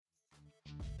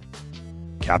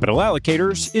Capital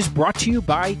Allocators is brought to you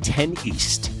by 10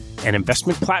 East, an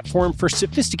investment platform for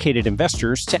sophisticated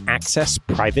investors to access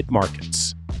private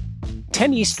markets.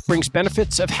 10 East brings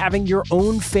benefits of having your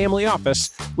own family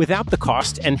office without the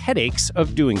cost and headaches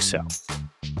of doing so.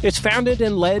 It's founded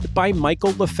and led by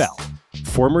Michael LaFell,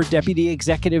 former Deputy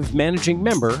Executive Managing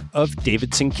Member of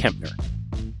Davidson Kempner.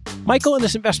 Michael and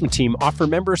his investment team offer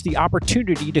members the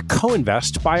opportunity to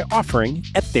co-invest by offering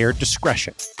at their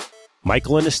discretion.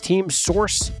 Michael and his team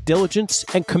source, diligence,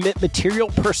 and commit material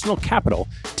personal capital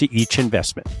to each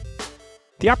investment.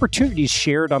 The opportunities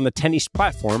shared on the 10 East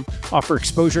platform offer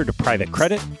exposure to private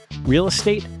credit, real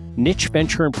estate, niche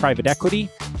venture and private equity,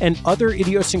 and other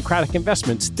idiosyncratic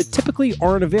investments that typically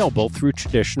aren't available through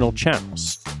traditional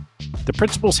channels. The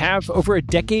principals have over a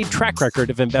decade track record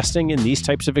of investing in these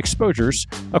types of exposures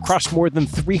across more than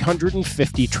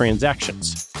 350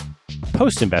 transactions.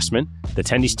 Post-investment, the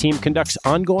 10 East team conducts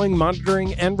ongoing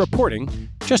monitoring and reporting,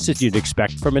 just as you'd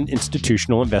expect from an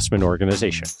institutional investment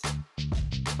organization.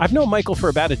 I've known Michael for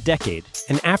about a decade,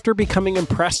 and after becoming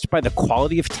impressed by the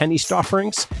quality of 10 East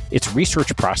offerings, its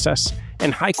research process,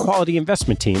 and high-quality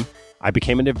investment team, I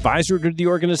became an advisor to the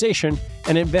organization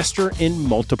and investor in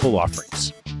multiple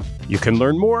offerings. You can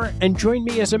learn more and join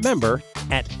me as a member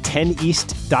at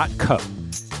 10east.co.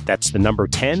 That's the number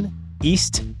 10,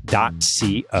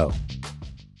 east.co.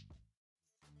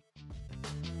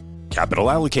 Capital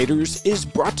Allocators is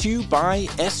brought to you by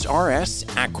SRS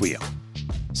Acquiom.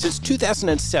 Since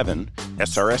 2007,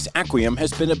 SRS Acquiom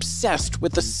has been obsessed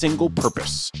with a single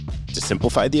purpose: to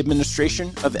simplify the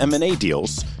administration of M&A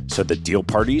deals so that deal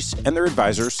parties and their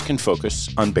advisors can focus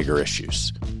on bigger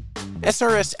issues.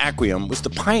 SRS Acquiom was the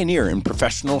pioneer in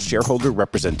professional shareholder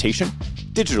representation,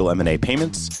 digital M&A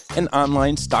payments, and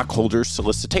online stockholder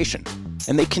solicitation,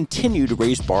 and they continue to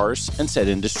raise bars and set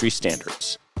industry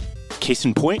standards. Case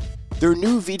in point, their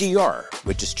new VDR,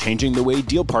 which is changing the way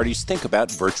deal parties think about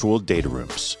virtual data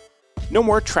rooms. No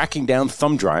more tracking down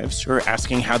thumb drives or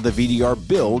asking how the VDR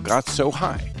bill got so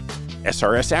high.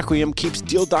 SRS Acquiom keeps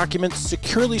deal documents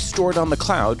securely stored on the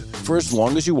cloud for as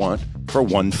long as you want for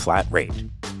one flat rate.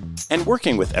 And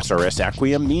working with SRS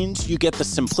Acquiom means you get the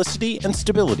simplicity and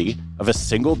stability of a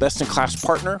single best-in-class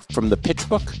partner from the pitch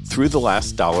book through the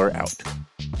last dollar out.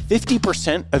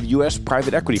 50% of U.S.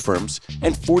 private equity firms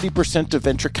and 40% of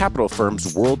venture capital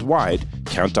firms worldwide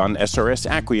count on SRS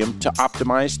Acquiom to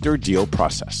optimize their deal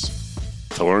process.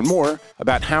 To learn more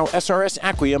about how SRS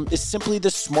Acquiom is simply the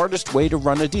smartest way to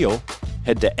run a deal,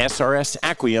 head to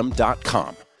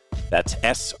srsacquiom.com. That's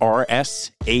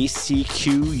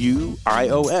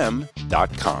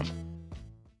srsacquiom.com.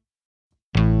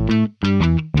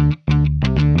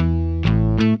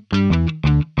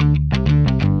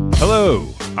 Hello,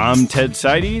 I'm Ted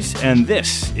Seides, and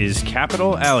this is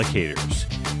Capital Allocators.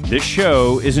 This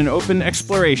show is an open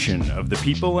exploration of the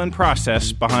people and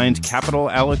process behind capital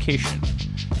allocation.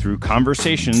 Through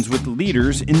conversations with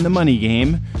leaders in the money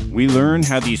game, we learn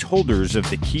how these holders of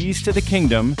the keys to the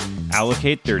kingdom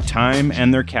allocate their time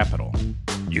and their capital.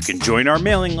 You can join our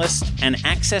mailing list and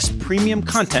access premium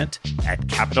content at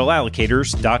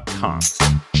capitalallocators.com.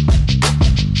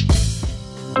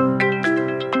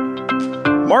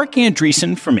 Mark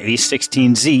Andreessen from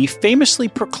A16Z famously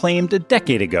proclaimed a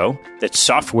decade ago that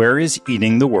software is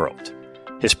eating the world.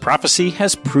 His prophecy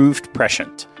has proved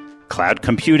prescient. Cloud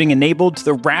computing enabled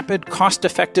the rapid,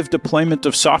 cost-effective deployment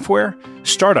of software,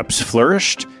 startups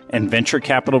flourished, and venture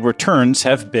capital returns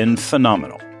have been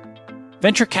phenomenal.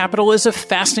 Venture capital is a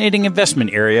fascinating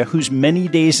investment area whose many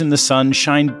days in the sun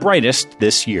shine brightest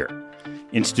this year.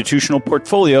 Institutional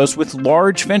portfolios with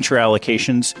large venture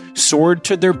allocations soared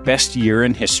to their best year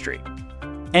in history.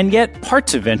 And yet,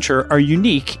 parts of venture are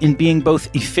unique in being both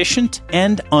efficient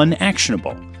and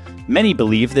unactionable. Many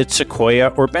believe that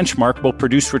Sequoia or Benchmark will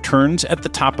produce returns at the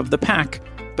top of the pack,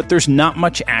 but there's not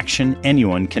much action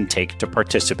anyone can take to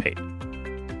participate.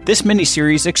 This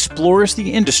miniseries explores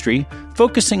the industry,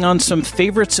 focusing on some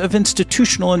favorites of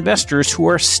institutional investors who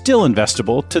are still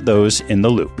investable to those in the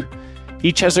loop.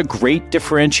 Each has a great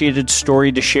differentiated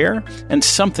story to share and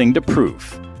something to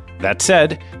prove. That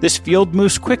said, this field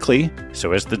moves quickly,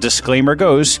 so as the disclaimer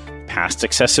goes, past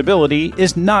accessibility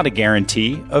is not a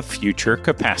guarantee of future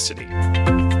capacity.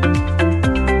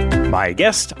 My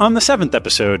guest on the 7th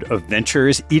episode of Venture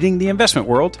is Eating the Investment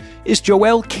World is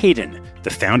Joelle Caden, the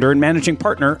founder and managing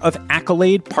partner of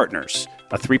Accolade Partners,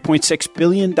 a $3.6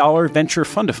 billion venture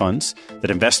fund of funds that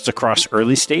invests across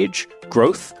early stage,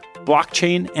 growth,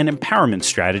 blockchain, and empowerment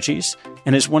strategies,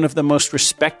 and is one of the most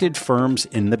respected firms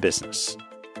in the business.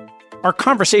 Our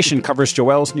conversation covers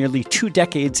Joelle's nearly 2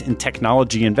 decades in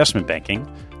technology investment banking,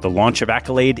 the launch of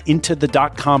Accolade into the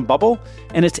dot-com bubble,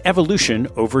 and its evolution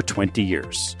over 20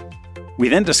 years. We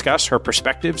then discuss her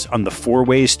perspectives on the 4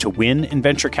 ways to win in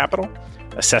venture capital,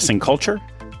 assessing culture,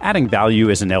 adding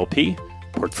value as an LP,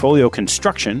 portfolio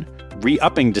construction,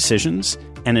 re-upping decisions,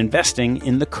 and investing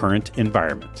in the current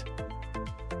environment.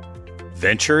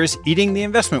 Ventures Eating the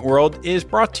Investment World is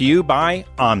brought to you by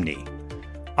Omni.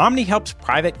 Omni helps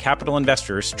private capital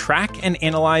investors track and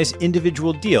analyze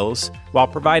individual deals while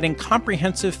providing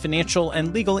comprehensive financial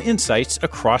and legal insights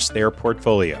across their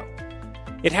portfolio.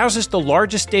 It houses the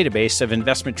largest database of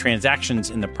investment transactions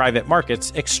in the private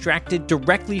markets extracted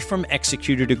directly from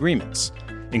executed agreements,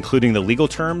 including the legal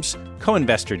terms,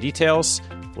 co-investor details,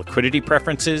 liquidity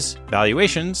preferences,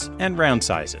 valuations, and round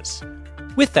sizes.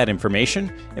 With that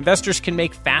information, investors can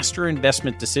make faster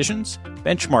investment decisions,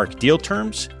 benchmark deal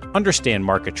terms, understand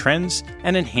market trends,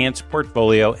 and enhance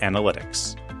portfolio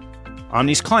analytics.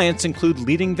 Omni's clients include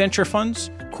leading venture funds,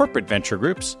 corporate venture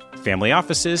groups, family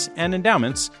offices, and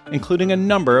endowments, including a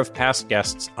number of past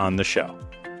guests on the show.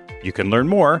 You can learn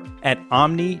more at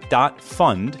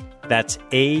omni.fund. That's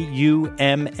AUMNI.fund.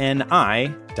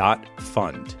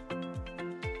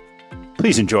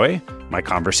 Please enjoy my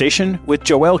conversation with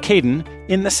Joelle Caden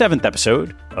in the 7th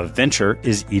episode of Venture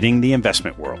is Eating the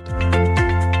Investment World.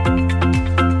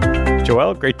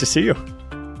 Joelle, great to see you.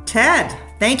 Ted,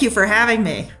 thank you for having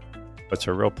me. It's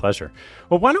a real pleasure.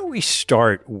 Well, why don't we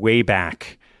start way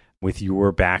back with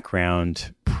your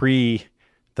background pre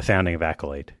the founding of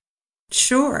Accolade?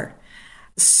 Sure.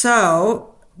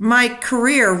 So my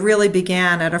career really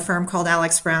began at a firm called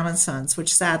Alex. Brown & Sons,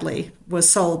 which sadly was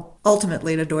sold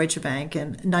ultimately to Deutsche Bank in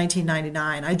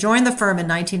 1999. I joined the firm in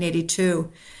 1982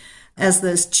 as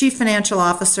the chief financial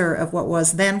officer of what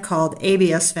was then called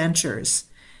ABS Ventures.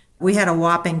 We had a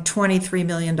whopping $23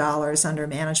 million under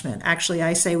management. Actually,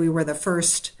 I say we were the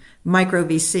first micro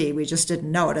VC. We just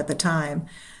didn't know it at the time.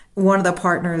 One of the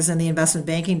partners in the investment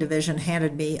banking division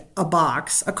handed me a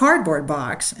box, a cardboard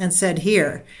box, and said,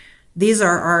 "Here, these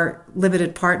are our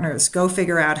limited partners. Go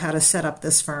figure out how to set up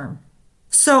this firm."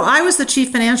 So I was the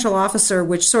chief financial officer,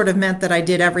 which sort of meant that I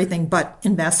did everything but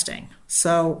investing.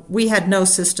 So we had no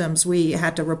systems. We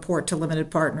had to report to limited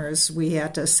partners. We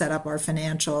had to set up our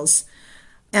financials.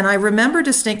 And I remember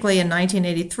distinctly in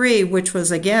 1983, which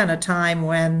was, again, a time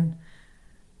when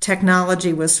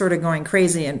technology was sort of going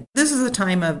crazy. And this is a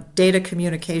time of data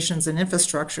communications and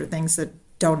infrastructure, things that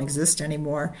don't exist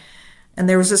anymore. And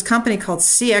there was this company called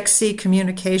CXC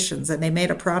Communications, and they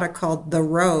made a product called The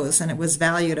Rose, and it was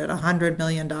valued at $100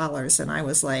 million. And I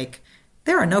was like,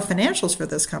 there are no financials for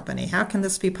this company. How can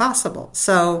this be possible?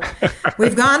 So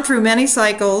we've gone through many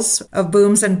cycles of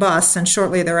booms and busts, and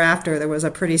shortly thereafter, there was a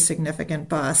pretty significant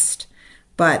bust.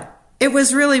 But it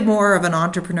was really more of an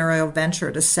entrepreneurial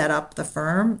venture to set up the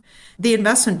firm. The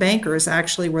investment bankers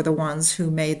actually were the ones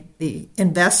who made the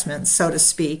investments, so to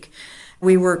speak.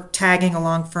 We were tagging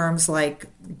along firms like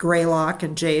Greylock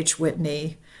and J.H.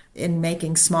 Whitney in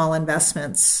making small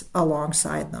investments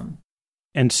alongside them.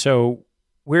 And so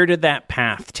where did that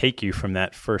path take you from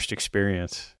that first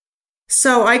experience?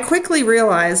 So I quickly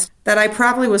realized that I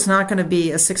probably was not going to be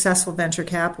a successful venture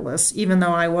capitalist, even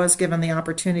though I was given the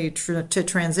opportunity to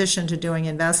transition to doing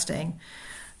investing.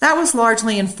 That was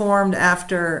largely informed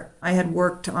after I had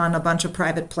worked on a bunch of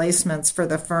private placements for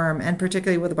the firm, and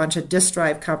particularly with a bunch of disk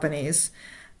drive companies,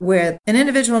 with an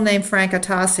individual named Frank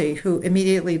Atassi, who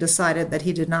immediately decided that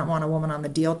he did not want a woman on the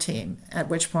deal team, at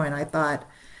which point I thought,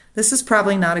 this is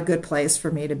probably not a good place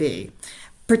for me to be,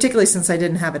 particularly since I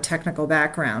didn't have a technical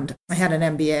background. I had an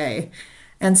MBA.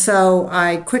 And so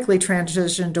I quickly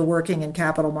transitioned to working in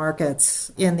capital markets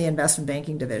in the investment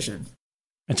banking division.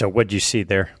 And so what did you see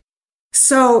there?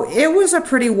 So it was a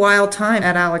pretty wild time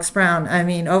at Alex. Brown. I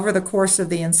mean, over the course of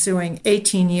the ensuing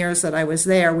 18 years that I was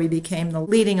there, we became the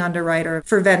leading underwriter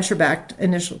for venture-backed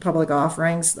initial public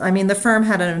offerings. I mean, the firm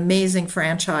had an amazing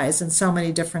franchise in so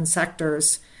many different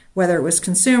sectors, whether it was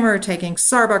consumer, taking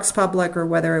Starbucks public, or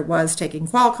whether it was taking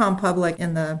Qualcomm public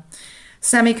in the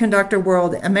semiconductor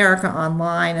world, America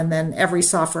Online, and then every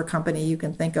software company you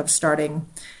can think of, starting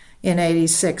in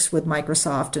 '86 with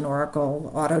Microsoft and Oracle,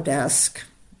 Autodesk,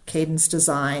 Cadence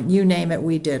Design, you name it,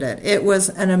 we did it. It was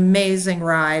an amazing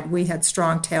ride. We had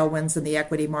strong tailwinds in the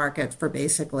equity market for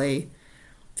basically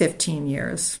 15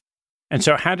 years. And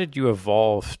so how did you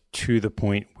evolve to the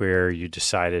point where you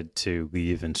decided to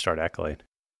leave and start Accolade?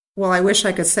 Well, I wish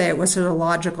I could say it was a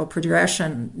logical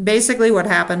progression. Basically, what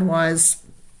happened was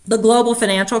the global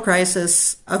financial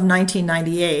crisis of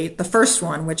 1998, the first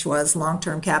one, which was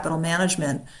long-term capital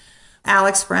management,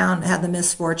 Alex Brown had the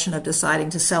misfortune of deciding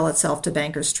to sell itself to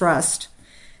Bankers Trust.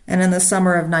 And in the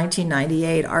summer of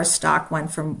 1998, our stock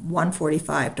went from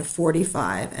 145 to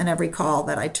 45. And every call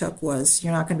that I took was,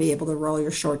 you're not going to be able to roll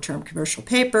your short-term commercial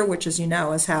paper, which, as you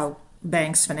know, is how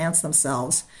banks finance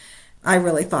themselves. I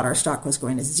really thought our stock was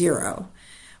going to zero.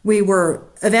 We were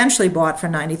eventually bought for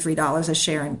 $93 a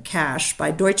share in cash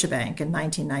by Deutsche Bank in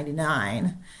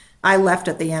 1999. I left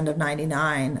at the end of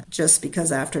 99 just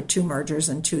because after 2 mergers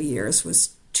in 2 years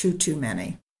was too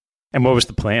many. And what was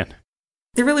the plan?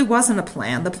 There really wasn't a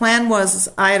plan. The plan was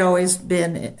I had always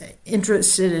been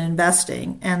interested in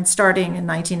investing, and starting in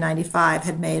 1995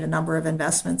 had made a number of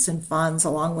investments in funds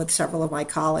along with several of my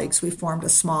colleagues. We formed a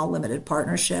small limited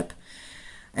partnership.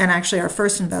 And actually our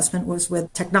first investment was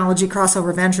with Technology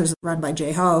Crossover Ventures run by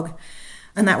Jay Hoag.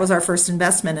 And that was our first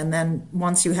investment. And then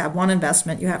once you have one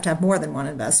investment, you have to have more than one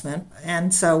investment.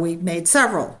 And so we made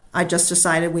several. I just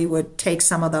decided we would take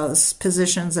some of those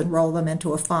positions and roll them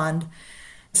into a fund.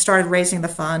 Started raising the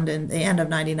fund in the end of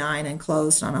 99 and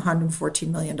closed on $114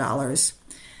 million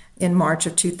in March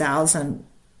of 2000,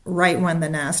 right when the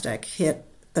NASDAQ hit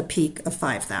the peak of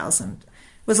 5,000.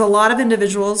 It was a lot of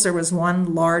individuals. There was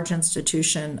one large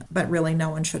institution, but really no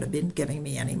one should have been giving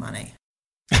me any money.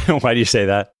 Why do you say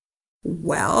that?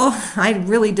 Well, I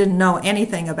really didn't know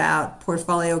anything about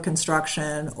portfolio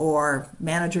construction or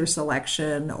manager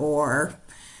selection or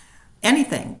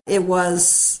anything. It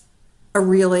was a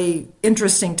really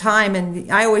interesting time.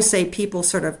 And I always say people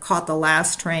sort of caught the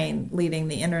last train leaving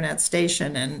the internet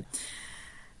station, and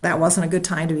that wasn't a good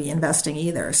time to be investing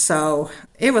either. So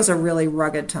it was a really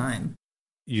rugged time.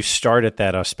 You start at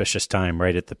that auspicious time,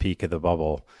 right at the peak of the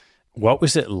bubble. What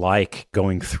was it like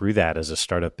going through that as a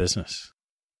startup business?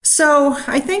 So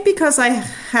I think because I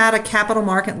had a capital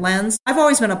market lens, I've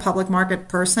always been a public market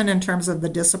person in terms of the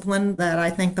discipline that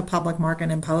I think the public market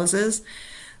imposes.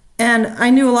 And I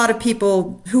knew a lot of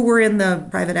people who were in the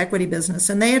private equity business,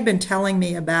 and they had been telling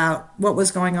me about what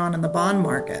was going on in the bond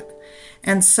market.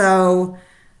 And so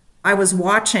I was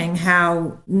watching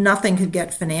how nothing could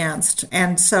get financed.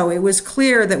 And so it was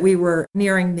clear that we were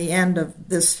nearing the end of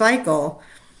this cycle.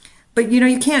 But,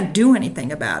 you can't do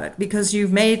anything about it because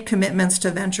you've made commitments to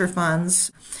venture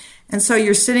funds. And so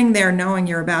you're sitting there knowing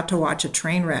you're about to watch a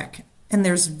train wreck, and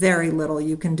there's very little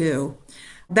you can do.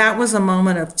 That was a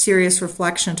moment of serious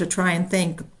reflection to try and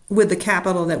think, with the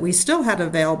capital that we still had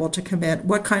available to commit,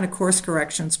 what kind of course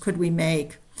corrections could we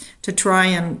make to try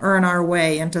and earn our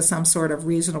way into some sort of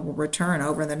reasonable return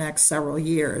over the next several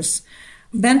years.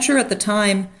 Venture at the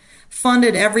time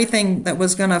funded everything that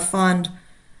was going to fund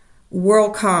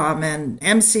WorldCom and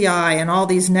MCI and all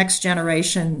these next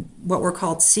generation, what were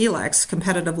called CLEX,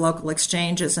 competitive local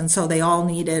exchanges. And so they all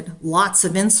needed lots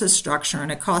of infrastructure,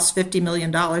 and it cost $50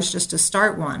 million just to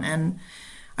start one. And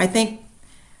I think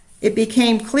it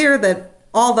became clear that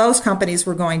all those companies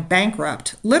were going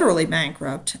bankrupt, literally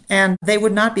bankrupt, and they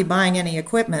would not be buying any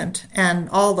equipment. And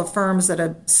all the firms that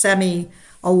had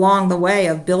along the way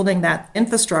of building that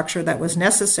infrastructure that was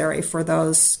necessary for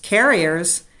those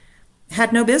carriers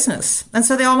had no business. And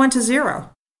so they all went to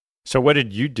zero. So what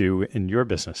did you do in your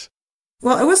business?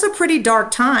 Well, it was a pretty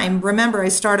dark time. Remember, I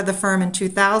started the firm in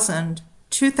 2000.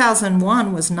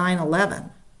 2001 was 9/11.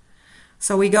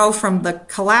 So we go from the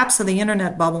collapse of the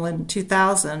internet bubble in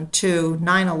 2000 to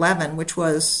 9/11, which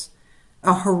was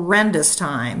a horrendous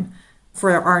time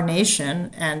for our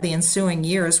nation, and the ensuing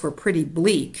years were pretty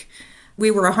bleak. We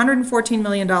were a $114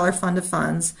 million fund of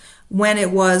funds. When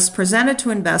it was presented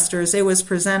to investors, it was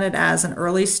presented as an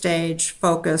early stage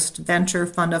focused venture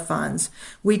fund of funds.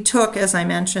 We took, as I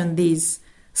mentioned, these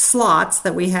slots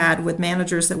that we had with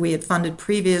managers that we had funded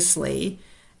previously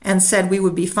and said we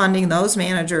would be funding those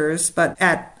managers, but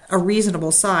at a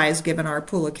reasonable size, given our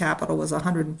pool of capital was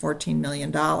 $114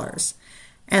 million.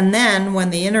 And then when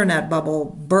the internet bubble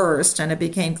burst and it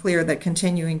became clear that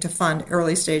continuing to fund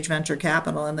early stage venture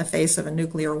capital in the face of a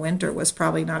nuclear winter was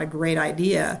probably not a great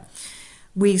idea,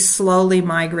 we slowly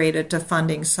migrated to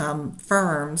funding some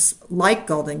firms like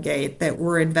Golden Gate that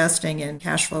were investing in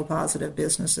cash flow positive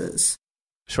businesses.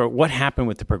 So what happened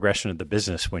with the progression of the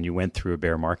business when you went through a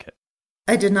bear market?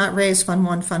 I did not raise Fund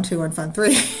 1, Fund 2, and Fund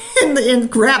 3 in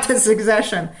rapid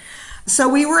succession. So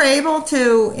we were able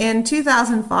to, in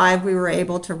 2005, we were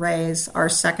able to raise our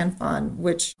second fund,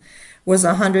 which was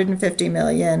 $150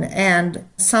 million. And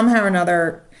somehow or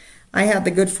another, I had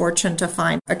the good fortune to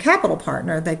find a capital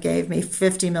partner that gave me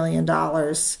 $50 million.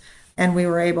 And we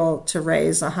were able to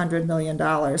raise $100 million.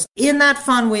 In that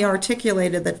fund, we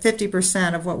articulated that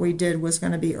 50% of what we did was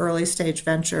going to be early stage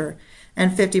venture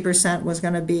and 50% was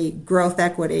going to be growth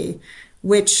equity,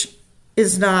 which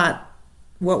is not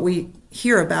what we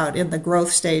hear about in the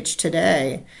growth stage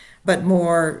today, but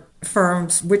more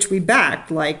firms which we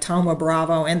backed, like Thoma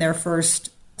Bravo in their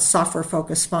first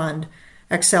software-focused fund,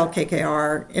 Excel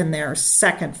KKR in their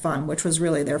second fund, which was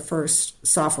really their first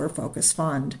software-focused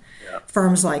fund,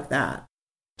 firms like that.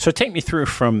 So take me through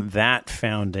from that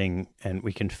founding, and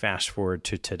we can fast forward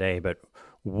to today, but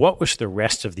what was the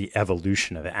rest of the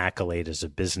evolution of Accolade as a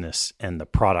business and the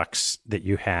products that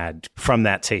you had from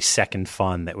that, say, second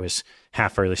fund that was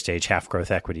half early stage, half growth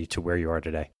equity to where you are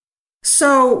today?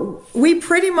 So we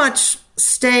pretty much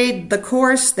stayed the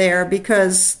course there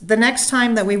because the next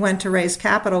time that we went to raise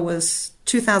capital was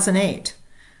 2008.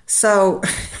 So,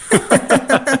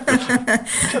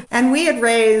 and we had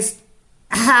raised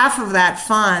half of that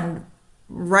fund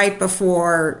right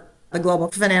before the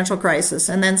global financial crisis,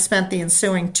 and then spent the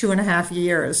ensuing 2.5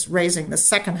 years raising the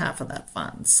second half of that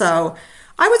fund. So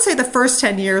I would say the first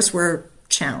 10 years were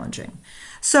challenging.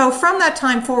 So from that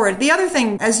time forward, the other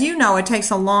thing, as you know, it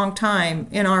takes a long time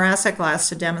in our asset class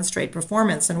to demonstrate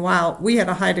performance. And while we had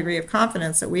a high degree of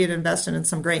confidence that we had invested in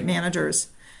some great managers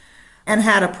and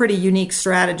had a pretty unique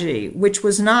strategy, which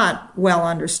was not well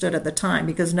understood at the time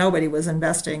because nobody was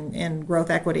investing in growth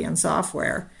equity and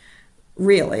software,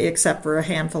 really, except for a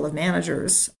handful of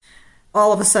managers.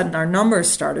 All of a sudden, our numbers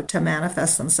started to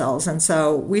manifest themselves. And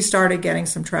so we started getting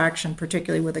some traction,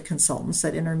 particularly with the consultants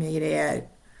that intermediate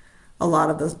a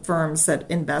lot of the firms that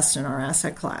invest in our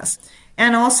asset class.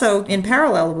 And also, in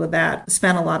parallel with that,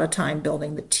 spent a lot of time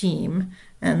building the team,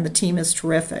 and the team is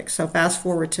terrific. So fast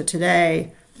forward to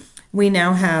today, we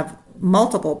now have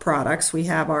multiple products. We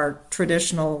have our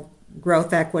traditional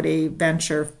growth equity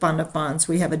venture fund of funds.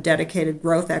 We have a dedicated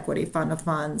growth equity fund of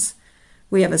funds.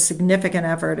 We have a significant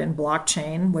effort in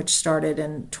blockchain, which started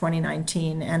in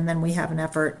 2019. And then we have an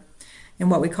effort in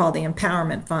what we call the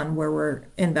Empowerment Fund, where we're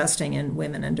investing in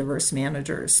women and diverse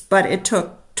managers. But it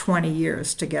took 20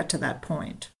 years to get to that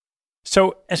point.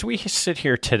 So as we sit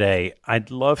here today, I'd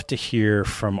love to hear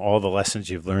from all the lessons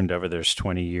you've learned over those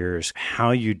 20 years,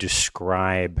 how you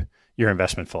describe your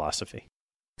investment philosophy.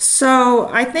 So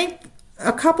I think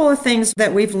a couple of things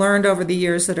that we've learned over the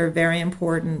years that are very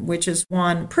important, which is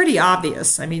one, pretty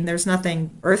obvious. I mean, there's nothing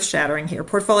earth-shattering here.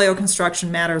 Portfolio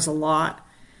construction matters a lot.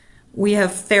 We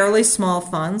have fairly small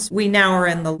funds. We now are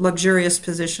in the luxurious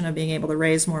position of being able to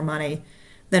raise more money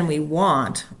than we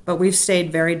want, but we've stayed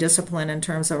very disciplined in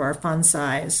terms of our fund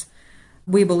size.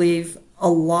 We believe a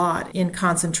lot in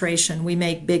concentration. We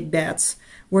make big bets.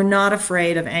 We're not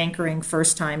afraid of anchoring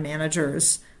first-time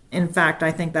managers. In fact,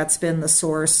 I think that's been the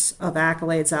source of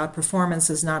Accolade's outperformance,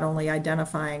 is not only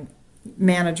identifying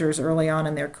managers early on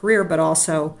in their career, but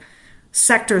also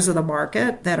sectors of the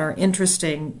market that are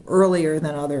interesting earlier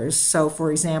than others. So,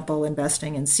 for example,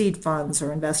 investing in seed funds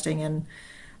or investing in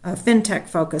a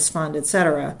fintech-focused fund, et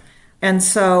cetera. And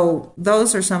so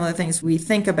those are some of the things we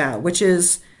think about, which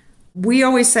is we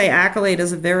always say Accolade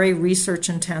is a very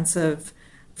research-intensive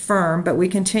firm, but we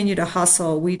continue to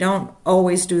hustle. We don't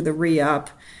always do the re-up.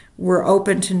 We're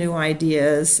open to new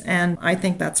ideas, and I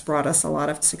think that's brought us a lot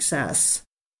of success.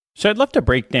 So I'd love to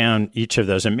break down each of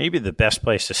those, and maybe the best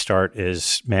place to start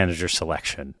is manager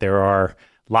selection. There are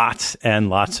lots and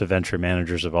lots of venture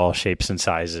managers of all shapes and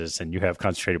sizes, and you have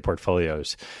concentrated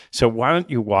portfolios. So why don't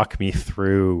you walk me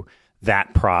through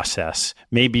that process,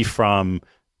 maybe from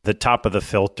the top of the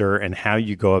filter and how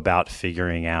you go about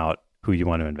figuring out who you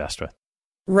want to invest with?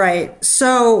 Right.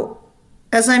 So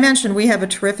as I mentioned, we have a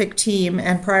terrific team,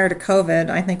 and prior to COVID,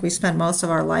 I think we spent most of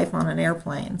our life on an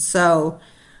airplane. So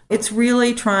it's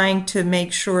really trying to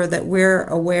make sure that we're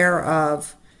aware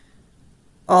of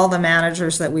all the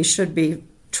managers that we should be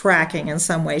tracking in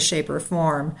some way, shape, or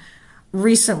form.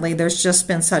 Recently, there's just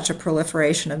been such a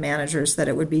proliferation of managers that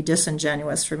it would be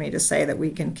disingenuous for me to say that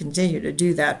we can continue to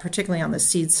do that, particularly on the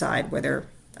seed side, where there are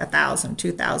 1,000,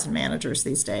 2,000 managers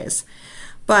these days.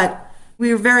 But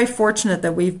we were very fortunate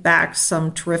that we've backed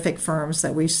some terrific firms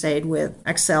that we've stayed with,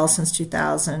 Excel since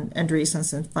 2000, Andreessen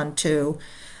since Fund 2.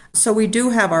 So we do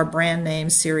have our brand name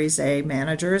Series A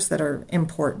managers that are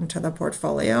important to the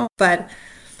portfolio. But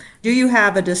do you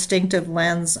have a distinctive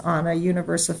lens on a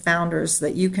universe of founders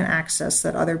that you can access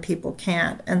that other people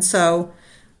can't? And so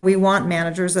we want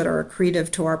managers that are accretive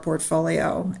to our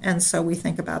portfolio. And so we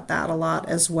think about that a lot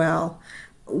as well.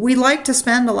 We like to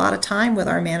spend a lot of time with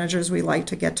our managers. We like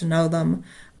to get to know them.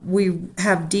 We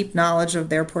have deep knowledge of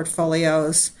their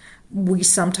portfolios. We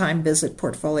sometimes visit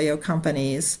portfolio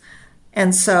companies.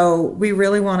 And so we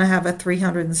really want to have a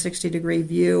 360-degree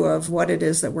view of what it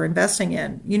is that we're investing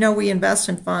in. You know, we invest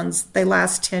in funds, they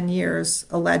last 10 years,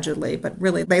 allegedly, but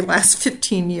really they last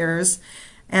 15 years,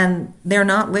 and they're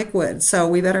not liquid. So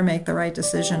we better make the right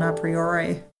decision a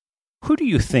priori. Who do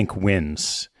you think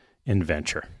wins in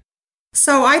venture?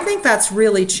 So I think that's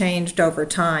really changed over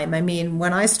time. I mean,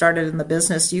 when I started in the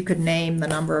business, you could name the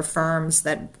number of firms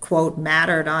that, quote,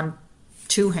 mattered on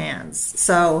two hands.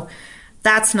 So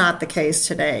that's not the case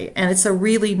today. And it's a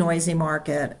really noisy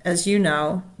market. As you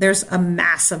know, there's a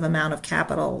massive amount of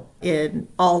capital in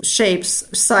all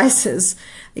shapes, sizes.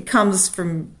 It comes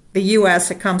from the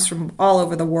US, it comes from all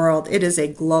over the world. It is a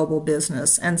global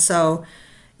business. And so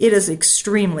it is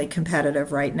extremely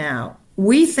competitive right now.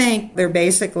 We think there are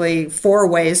basically four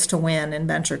ways to win in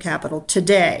venture capital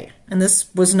today. And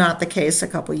this was not the case a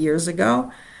couple years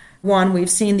ago. One, we've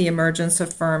seen the emergence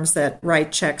of firms that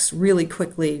write checks really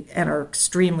quickly and are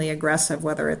extremely aggressive,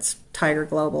 whether it's Tiger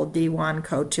Global, D1,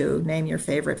 Coatue, name your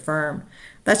favorite firm.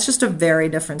 That's just a very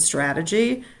different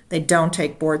strategy. They don't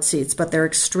take board seats, but they're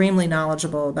extremely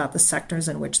knowledgeable about the sectors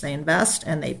in which they invest,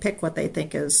 and they pick what they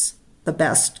think is the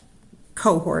best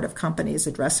cohort of companies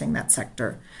addressing that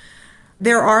sector.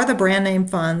 There are the brand name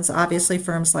funds, obviously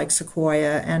firms like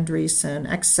Sequoia, Andreessen,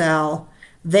 Accel.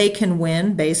 They can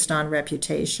win based on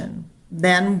reputation.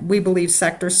 Then we believe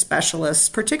sector specialists,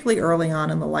 particularly early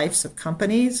on in the lives of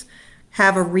companies,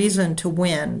 have a reason to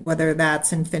win, whether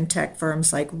that's in fintech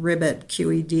firms like Ribbit,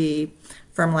 QED,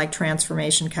 firm like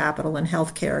Transformation Capital, and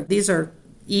healthcare. These are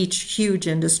each huge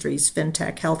industries,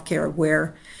 fintech, healthcare,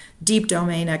 where deep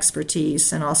domain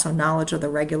expertise and also knowledge of the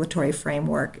regulatory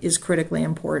framework is critically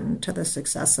important to the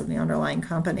success of the underlying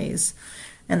companies.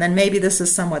 And then maybe this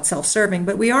is somewhat self-serving,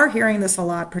 but we are hearing this a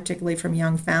lot, particularly from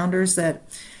young founders, that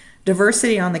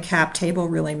diversity on the cap table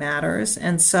really matters.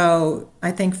 And so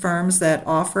I think firms that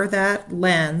offer that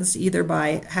lens, either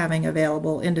by having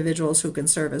available individuals who can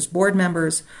serve as board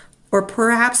members, or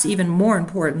perhaps even more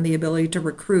important, the ability to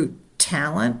recruit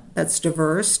talent that's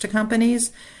diverse to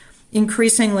companies,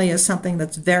 increasingly is something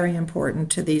that's very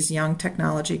important to these young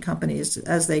technology companies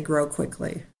as they grow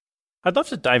quickly. I'd love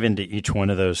to dive into each one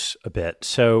of those a bit.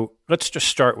 So let's just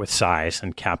start with size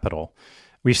and capital.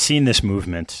 We've seen this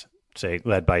movement, say,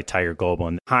 led by Tiger Global,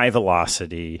 and high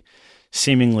velocity,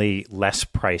 seemingly less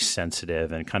price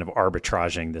sensitive, and kind of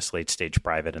arbitraging this late stage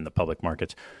private in the public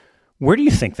markets. Where do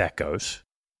you think that goes?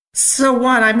 So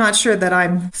one, I'm not sure that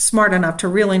I'm smart enough to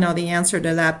really know the answer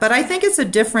to that, but I think it's a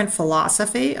different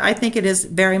philosophy. I think it is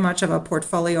very much of a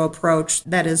portfolio approach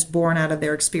that is born out of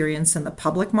their experience in the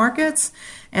public markets.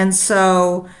 And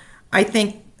so I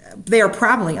think they are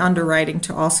probably underwriting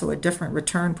to also a different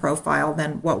return profile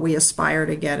than what we aspire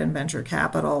to get in venture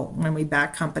capital when we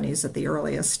back companies at the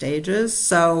earliest stages.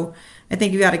 So I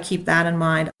think you got to keep that in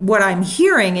mind. What I'm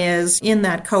hearing is in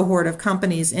that cohort of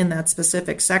companies in that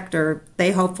specific sector,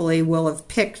 they hopefully will have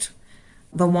picked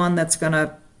the one that's going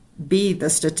to be the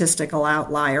statistical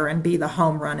outlier and be the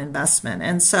home run investment.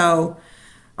 And so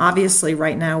obviously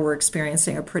right now we're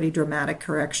experiencing a pretty dramatic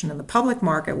correction in the public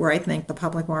market, where I think the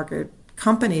public market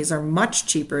companies are much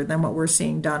cheaper than what we're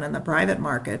seeing done in the private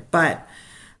market. But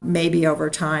maybe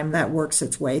over time that works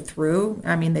its way through.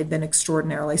 I mean, they've been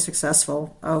extraordinarily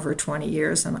successful over 20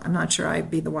 years, and I'm not sure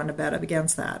I'd be the one to bet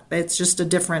against that. It's just a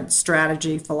different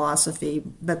strategy, philosophy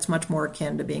that's much more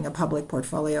akin to being a public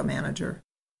portfolio manager.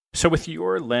 So with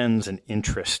your lens and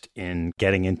interest in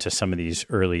getting into some of these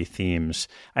early themes,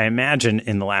 I imagine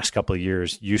in the last couple of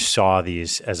years, you saw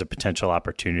these as a potential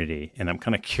opportunity. And I'm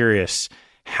kind of curious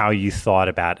how you thought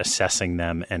about assessing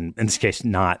them and, in this case,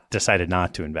 decided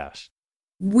not to invest.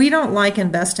 We don't like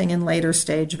investing in later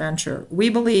stage venture. We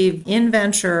believe in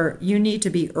venture, you need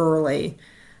to be early,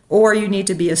 or you need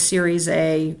to be a Series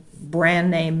A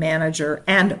brand name manager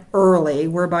and early,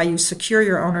 whereby you secure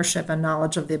your ownership and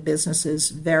knowledge of the businesses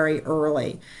very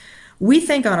early. We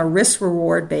think on a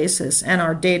risk-reward basis, and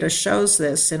our data shows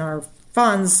this in our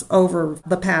funds over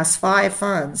the past 5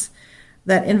 funds,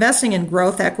 that investing in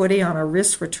growth equity on a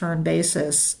risk-return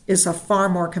basis is a far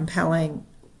more compelling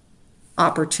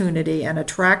opportunity and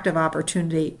attractive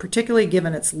opportunity, particularly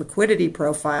given its liquidity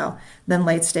profile, than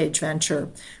late stage venture,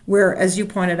 where, as you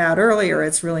pointed out earlier,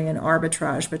 it's really an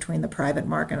arbitrage between the private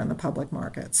market and the public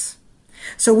markets.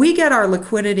 So we get our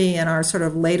liquidity and our sort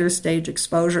of later stage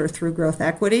exposure through growth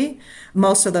equity.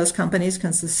 Most of those companies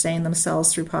can sustain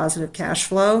themselves through positive cash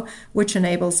flow, which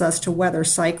enables us to weather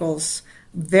cycles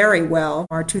very well.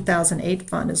 Our 2008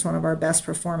 fund is one of our best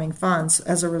performing funds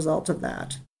as a result of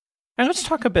that. And let's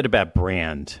talk a bit about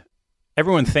brand.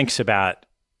 Everyone thinks about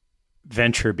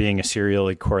venture being a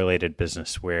serially correlated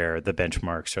business where the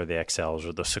benchmarks or the Accels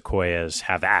or the Sequoias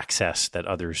have access that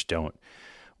others don't.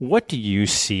 What do you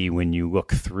see when you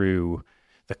look through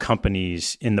the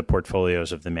companies in the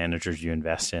portfolios of the managers you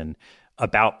invest in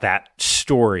about that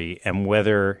story and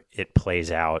whether it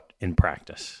plays out in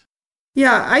practice?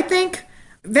 Yeah, I think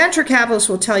Venture capitalists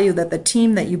will tell you that the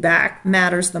team that you back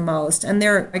matters the most. And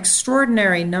there are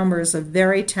extraordinary numbers of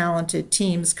very talented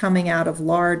teams coming out of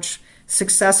large,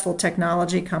 successful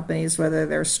technology companies, whether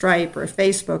they're Stripe or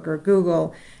Facebook or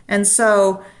Google. And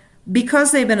so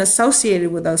because they've been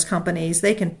associated with those companies,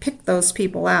 they can pick those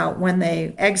people out when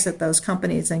they exit those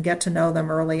companies and get to know them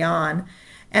early on.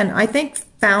 And I think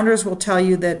founders will tell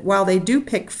you that while they do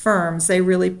pick firms, they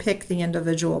really pick the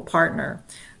individual partner.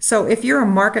 So if you're a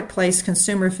marketplace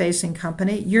consumer-facing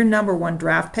company, your number one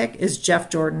draft pick is Jeff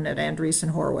Jordan at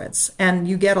Andreessen Horowitz. And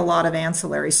you get a lot of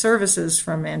ancillary services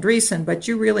from Andreessen, but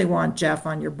you really want Jeff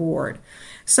on your board.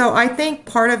 So I think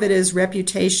part of it is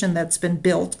reputation that's been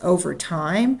built over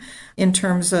time in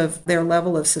terms of their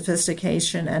level of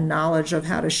sophistication and knowledge of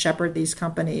how to shepherd these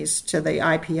companies to the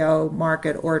IPO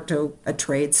market or to a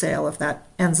trade sale if that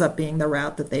ends up being the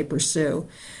route that they pursue.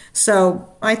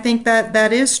 So I think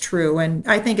that is true, and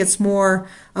I think it's more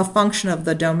a function of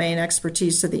the domain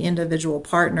expertise of the individual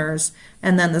partners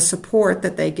and then the support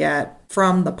that they get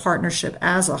from the partnership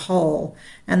as a whole.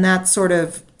 And that sort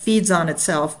of feeds on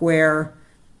itself where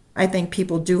I think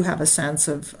people do have a sense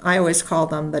of, I always call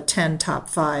them the 10 top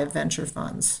 5 venture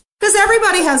funds. Because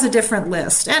everybody has a different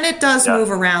list, and it does move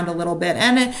around a little bit.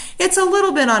 And it's a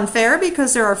little bit unfair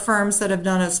because there are firms that have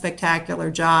done a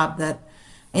spectacular job that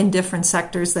in different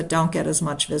sectors that don't get as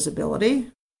much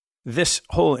visibility. This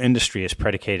whole industry is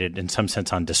predicated in some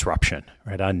sense on disruption,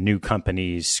 right? On new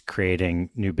companies creating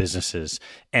new businesses.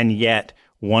 And yet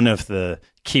one of the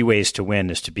key ways to win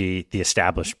is to be the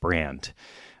established brand.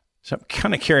 So I'm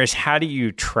kind of curious, how do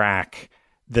you track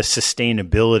the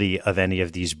sustainability of any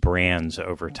of these brands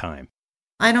over time?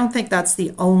 I don't think that's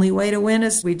the only way to win,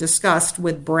 as we discussed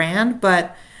with brand,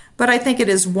 but I think it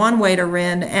is one way to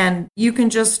win, and you can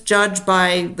just judge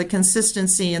by the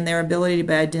consistency and their ability to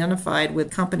be identified with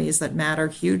companies that matter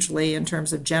hugely in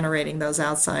terms of generating those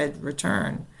outside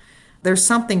return. There's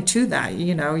something to that.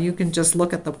 You can just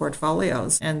look at the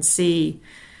portfolios and see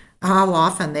how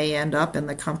often they end up in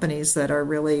the companies that are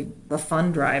really the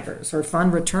fund drivers or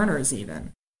fund returners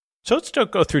even. So let's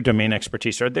go through domain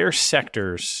expertise. Are there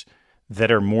sectors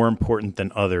that are more important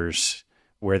than others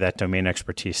where that domain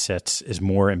expertise sets is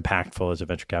more impactful as a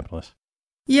venture capitalist?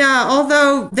 Yeah,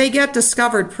 although they get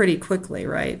discovered pretty quickly,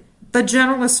 right? The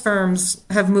generalist firms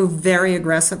have moved very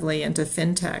aggressively into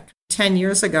fintech. 10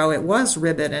 years ago, it was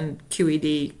Ribbit and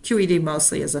QED. QED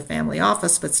mostly as a family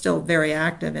office, but still very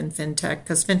active in fintech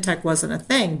because fintech wasn't a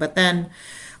thing. But then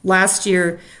last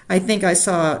year, I think I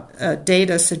saw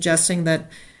data suggesting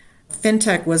that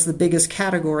fintech was the biggest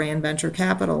category in venture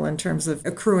capital in terms of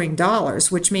accruing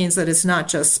dollars, which means that it's not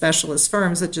just specialist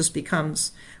firms, it just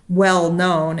becomes well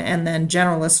known. And then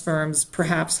generalist firms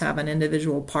perhaps have an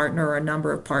individual partner or a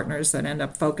number of partners that end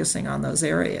up focusing on those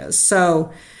areas.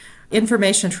 So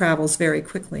information travels very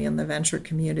quickly in the venture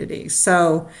community.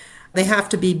 So they have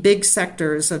to be big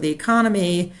sectors of the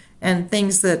economy and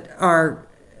things that are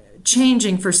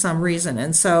changing for some reason.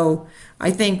 And so I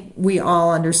think we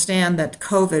all understand that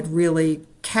COVID really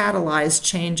catalyzed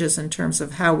changes in terms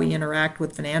of how we interact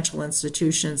with financial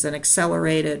institutions and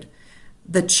accelerated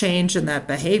the change in that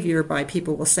behavior by,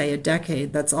 people will say, a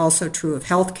decade. That's also true of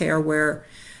healthcare, where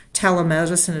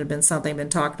telemedicine had been something been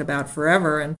talked about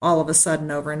forever, and all of a sudden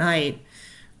overnight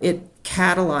it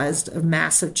catalyzed a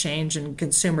massive change in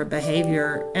consumer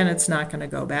behavior, and it's not going to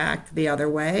go back the other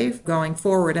way going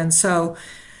forward. And so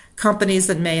companies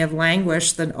that may have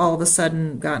languished that all of a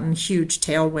sudden gotten huge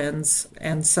tailwinds.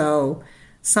 And so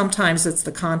sometimes it's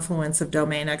the confluence of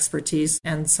domain expertise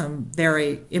and some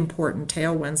very important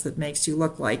tailwinds that makes you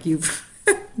look like you've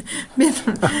been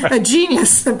a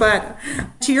genius. But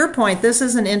to your point, this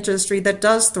is an industry that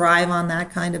does thrive on that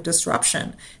kind of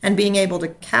disruption, and being able to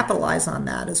capitalize on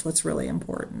that is what's really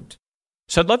important.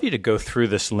 So I'd love you to go through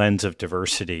this lens of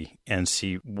diversity and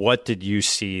see, what did you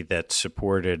see that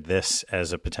supported this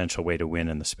as a potential way to win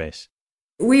in the space?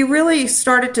 We really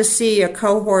started to see a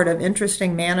cohort of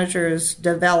interesting managers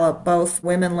develop, both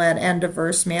women-led and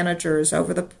diverse managers,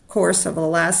 over the course of the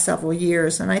last several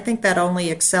years. And I think that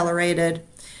only accelerated.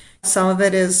 Some of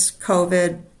it is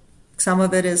COVID. Some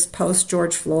of it is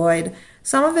post-George Floyd.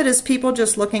 Some of it is people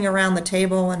just looking around the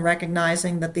table and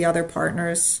recognizing that the other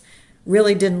partners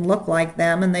really didn't look like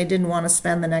them, and they didn't want to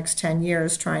spend the next 10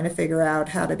 years trying to figure out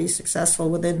how to be successful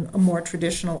within a more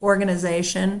traditional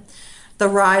organization. The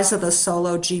rise of the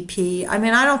solo GP. I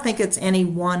mean, I don't think it's any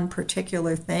one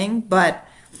particular thing, but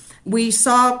we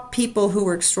saw people who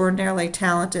were extraordinarily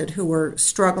talented who were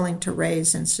struggling to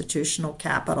raise institutional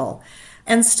capital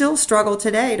and still struggle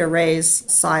today to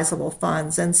raise sizable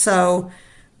funds. And so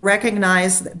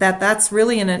recognize that that's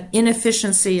really an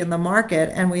inefficiency in the market.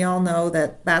 And we all know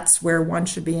that that's where one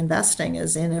should be investing,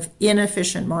 is in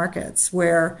inefficient markets,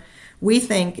 where we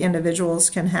think individuals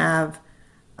can have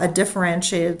a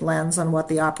differentiated lens on what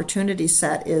the opportunity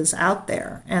set is out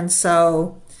there. And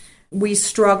so we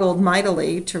struggled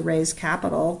mightily to raise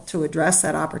capital to address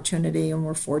that opportunity, and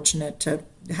we're fortunate to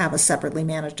have a separately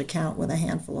managed account with a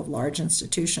handful of large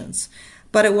institutions.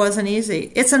 But it wasn't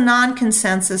easy. It's a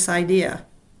non-consensus idea,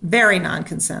 very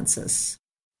non-consensus.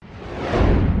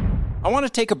 I want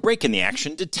to take a break in the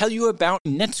action to tell you about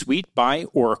NetSuite by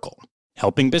Oracle,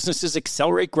 helping businesses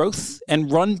accelerate growth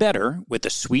and run better with a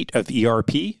suite of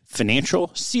ERP, financial,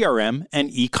 CRM, and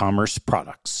e-commerce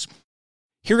products.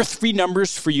 Here are 3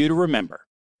 numbers for you to remember: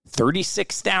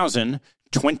 36,000,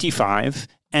 25,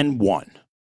 and 1.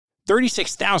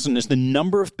 36,000 is the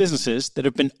number of businesses that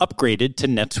have been upgraded to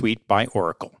NetSuite by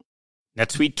Oracle.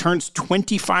 NetSuite turns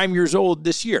 25 years old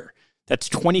this year. That's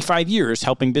 25 years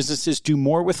helping businesses do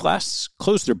more with less,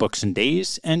 close their books in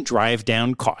days, and drive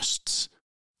down costs.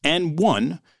 And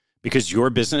 1, because your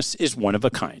business is one of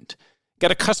a kind.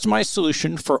 Get a customized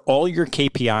solution for all your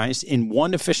KPIs in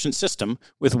one efficient system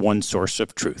with one source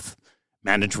of truth.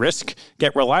 Manage risk,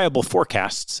 get reliable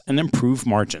forecasts, and improve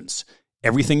margins.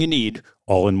 Everything you need,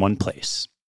 all in one place.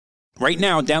 Right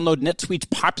now, download NetSuite's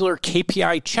popular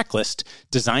KPI checklist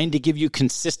designed to give you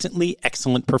consistently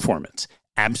excellent performance,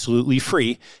 absolutely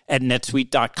free, at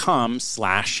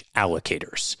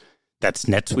netsuite.com/allocators. That's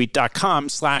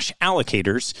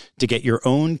netsuite.com/allocators to get your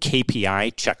own KPI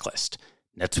checklist.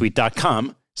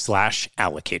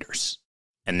 netsuite.com/allocators.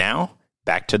 And now,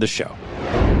 back to the show.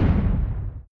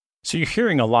 So you're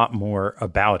hearing a lot more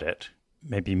about it,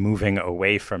 maybe moving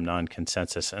away from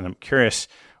non-consensus. And I'm curious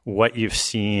what you've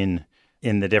seen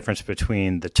in the difference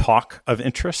between the talk of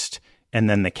interest and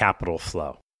then the capital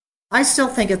flow. I still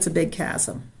think it's a big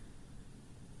chasm.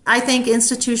 I think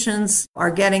institutions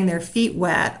are getting their feet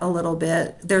wet a little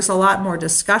bit. There's a lot more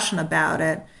discussion about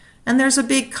it. And there's a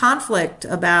big conflict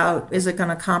about, is it going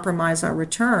to compromise our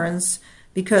returns?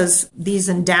 Because these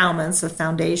endowments of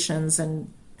foundations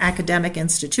and academic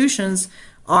institutions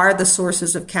are the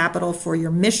sources of capital for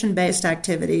your mission-based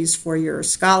activities, for your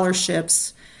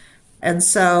scholarships. And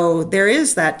so there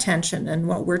is that tension. And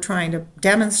what we're trying to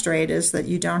demonstrate is that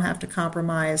you don't have to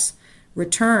compromise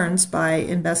returns by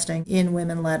investing in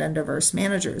women-led and diverse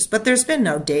managers. But there's been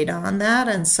no data on that.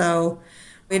 And so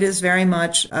it is very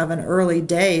much of an early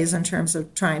days in terms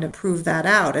of trying to prove that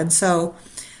out. And so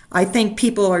I think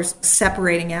people are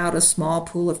separating out a small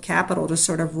pool of capital to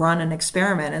sort of run an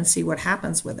experiment and see what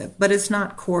happens with it. But it's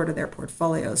not core to their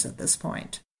portfolios at this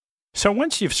point. So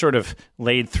once you've sort of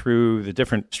laid through the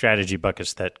different strategy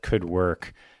buckets that could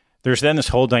work, there's then this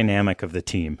whole dynamic of the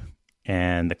team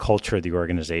and the culture of the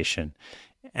organization.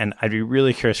 And I'd be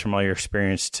really curious from all your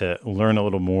experience to learn a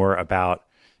little more about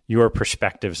your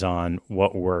perspectives on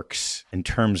what works in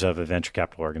terms of a venture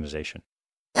capital organization.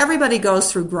 Everybody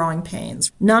goes through growing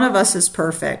pains. None of us is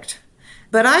perfect.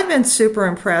 But I've been super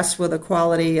impressed with the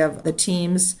quality of the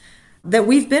teams that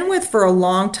we've been with for a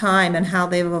long time and how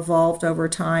they've evolved over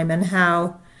time and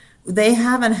how they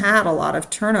haven't had a lot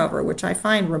of turnover, which I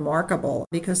find remarkable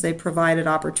because they provided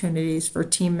opportunities for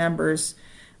team members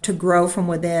to grow from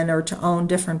within or to own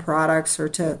different products or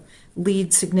to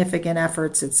lead significant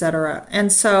efforts, et cetera.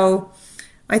 And so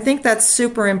I think that's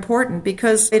super important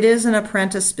because it is an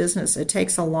apprentice business. It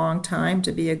takes a long time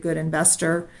to be a good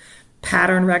investor.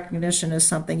 Pattern recognition is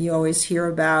something you always hear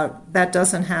about. That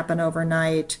doesn't happen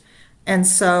overnight. And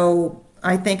so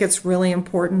I think it's really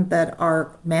important that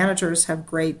our managers have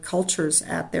great cultures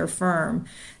at their firm.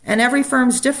 And every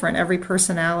firm's different. Every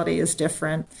personality is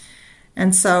different.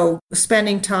 And so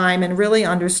spending time and really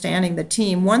understanding the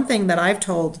team. One thing that I've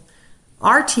told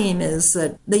our team is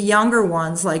that the younger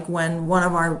ones, like when one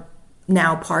of our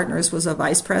now partners was a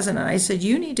vice president, I said,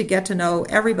 you need to get to know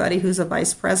everybody who's a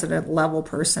vice president level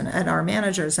person at our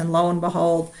managers. And lo and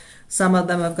behold, some of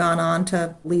them have gone on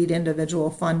to lead individual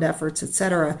fund efforts, et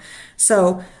cetera.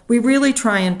 So we really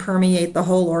try and permeate the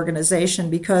whole organization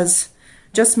because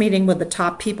just meeting with the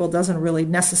top people doesn't really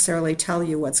necessarily tell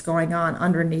you what's going on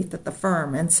underneath at the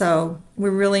firm. And so we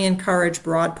really encourage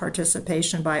broad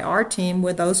participation by our team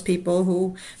with those people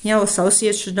who,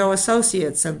 associates should know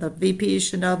associates and the VPs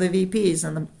should know the VPs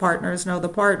and the partners know the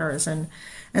partners. And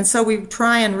so we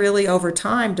try and really over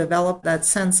time develop that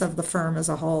sense of the firm as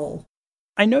a whole.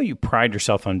 I know you pride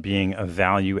yourself on being a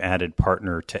value-added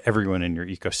partner to everyone in your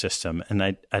ecosystem, and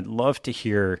I'd love to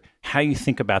hear how you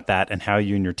think about that and how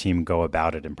you and your team go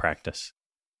about it in practice.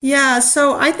 Yeah,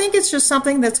 so I think it's just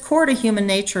something that's core to human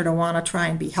nature to want to try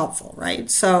and be helpful, right?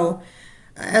 So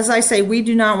As I say, we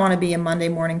do not want to be a Monday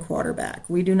morning quarterback.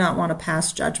 We do not want to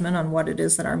pass judgment on what it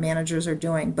is that our managers are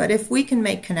doing. But if we can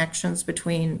make connections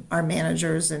between our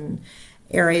managers and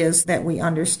areas that we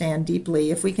understand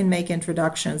deeply, if we can make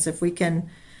introductions, if we can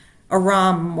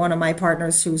Aram, one of my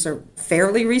partners who's a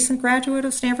fairly recent graduate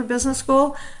of Stanford Business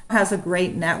School, has a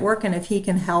great network. And if he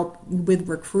can help with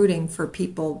recruiting for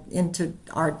people into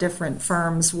our different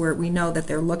firms where we know that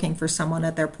they're looking for someone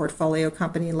at their portfolio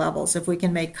company levels, if we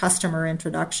can make customer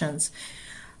introductions.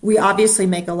 We obviously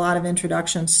make a lot of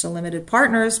introductions to limited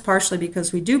partners, partially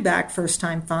because we do back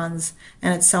first-time funds,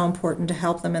 and it's so important to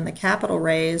help them in the capital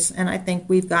raise. And I think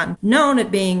we've gotten known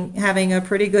at having a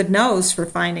pretty good nose for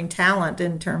finding talent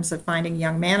in terms of finding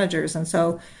young managers. And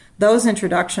so those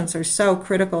introductions are so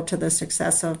critical to the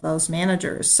success of those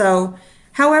managers. So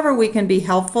however we can be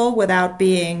helpful without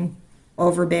being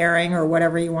overbearing or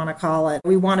whatever you want to call it,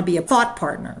 we want to be a thought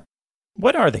partner.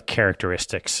 What are the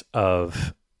characteristics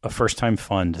of a first-time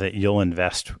fund that you'll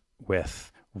invest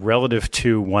with relative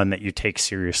to one that you take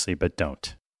seriously but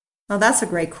don't? Well, that's a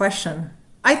great question.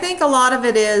 I think a lot of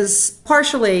it is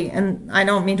partially, and I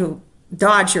don't mean to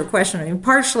dodge your question, I mean,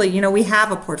 partially, we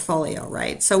have a portfolio,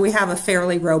 right? So we have a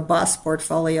fairly robust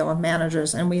portfolio of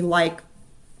managers, and we like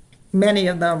many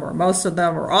of them or most of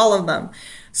them or all of them.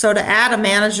 So to add a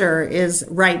manager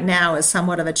right now is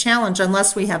somewhat of a challenge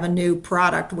unless we have a new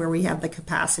product where we have the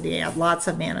capacity to add lots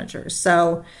of managers.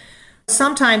 So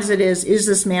sometimes it is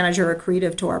this manager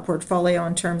accretive to our portfolio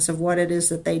in terms of what it is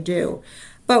that they do?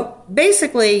 But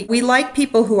basically, we like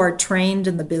people who are trained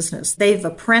in the business. They've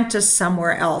apprenticed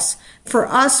somewhere else. For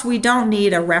us, we don't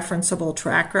need a referenceable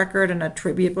track record and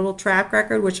attributable track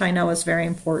record, which I know is very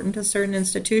important to certain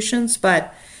institutions,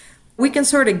 but we can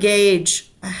sort of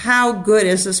gauge how good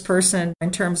is this person in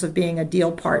terms of being a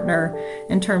deal partner,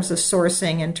 in terms of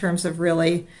sourcing, in terms of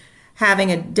really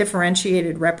having a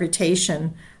differentiated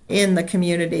reputation in the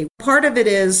community. Part of it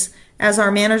is, as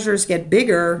our managers get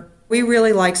bigger, we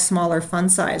really like smaller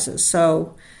fund sizes.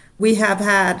 So we have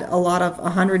had a lot of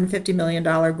 $150 million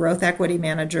growth equity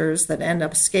managers that end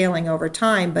up scaling over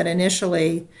time, but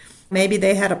initially maybe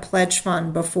they had a pledge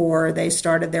fund before they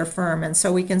started their firm. And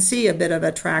so we can see a bit of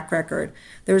a track record.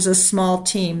 There's a small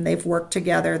team. They've worked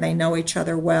together. They know each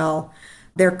other well.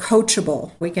 They're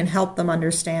coachable. We can help them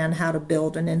understand how to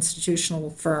build an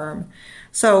institutional firm.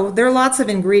 So there are lots of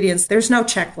ingredients. There's no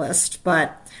checklist,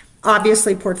 but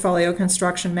obviously portfolio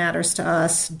construction matters to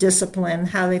us. Discipline,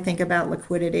 how they think about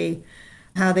liquidity,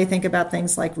 how they think about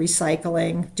things like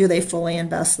recycling. Do they fully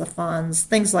invest the funds?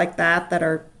 Things like that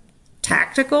are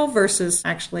tactical versus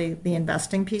actually the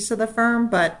investing piece of the firm,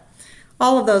 but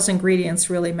all of those ingredients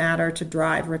really matter to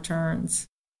drive returns.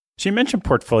 So you mentioned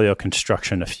portfolio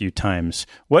construction a few times.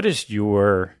 What is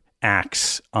your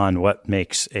axe on what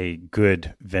makes a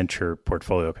good venture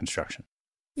portfolio construction?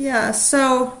 Yeah,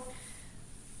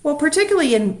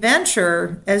 particularly in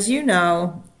venture, as you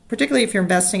know, particularly if you're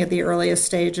investing at the earliest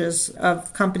stages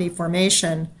of company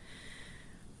formation,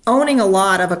 owning a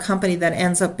lot of a company that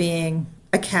ends up being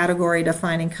a category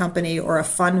defining company or a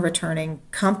fund returning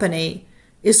company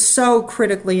is so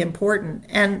critically important.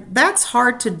 And that's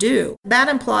hard to do. That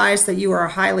implies that you are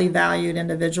a highly valued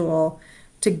individual.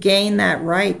 To gain that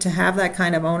right, to have that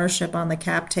kind of ownership on the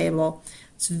cap table,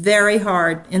 it's very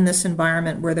hard in this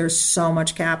environment where there's so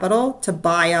much capital to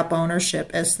buy up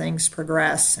ownership as things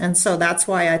progress. And so that's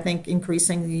why I think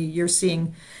increasingly you're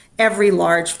seeing every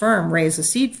large firm raise a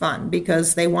seed fund,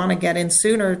 because they want to get in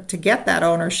sooner to get that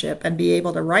ownership and be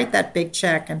able to write that big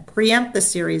check and preempt the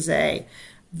Series A.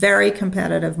 Very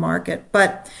competitive market.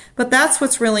 But that's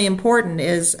what's really important,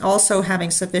 is also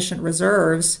having sufficient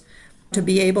reserves to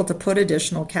be able to put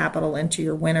additional capital into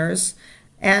your winners.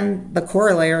 And the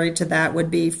corollary to that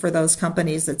would be for those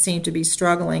companies that seem to be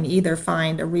struggling, either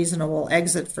find a reasonable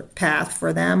exit path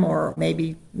for them or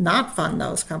maybe not fund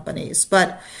those companies.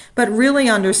 But really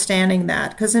understanding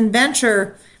that, because in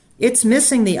venture, it's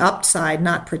missing the upside,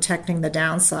 not protecting the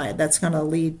downside, that's going to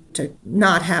lead to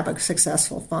not have a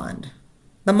successful fund.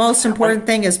 The most important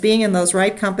thing is being in those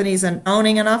right companies and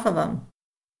owning enough of them.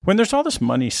 When there's all this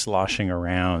money sloshing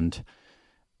around,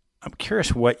 I'm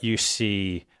curious what you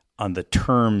see on the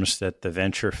terms that the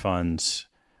venture funds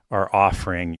are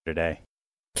offering today.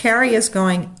 Carry is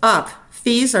going up.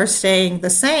 Fees are staying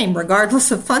the same regardless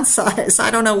of fund size.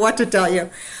 I don't know what to tell you.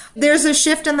 There's a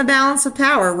shift in the balance of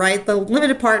power, right? The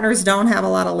limited partners don't have a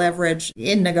lot of leverage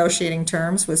in negotiating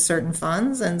terms with certain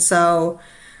funds. And so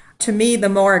to me, the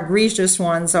more egregious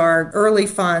ones are early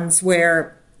funds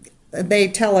where they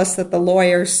tell us that the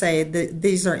lawyers say that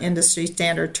these are industry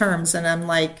standard terms. And I'm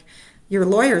like, your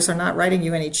lawyers are not writing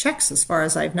you any checks as far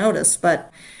as I've noticed.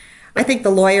 But I think the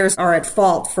lawyers are at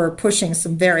fault for pushing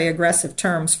some very aggressive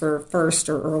terms for first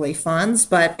or early funds.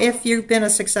 But if you've been a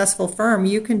successful firm,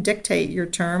 you can dictate your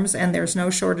terms, and there's no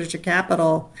shortage of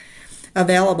capital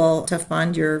available to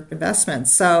fund your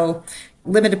investments. So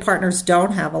limited partners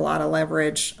don't have a lot of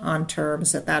leverage on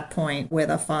terms at that point with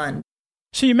a fund.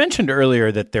 So you mentioned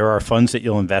earlier that there are funds that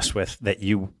you'll invest with that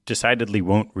you decidedly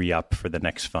won't re-up for the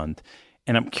next fund.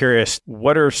 And I'm curious,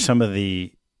 what are some of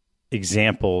the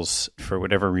examples, for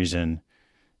whatever reason,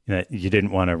 that you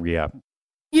didn't want to re-up?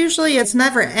 Usually it's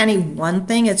never any one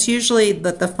thing. It's usually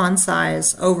that the fund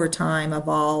size over time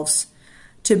evolves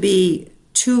to be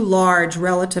too large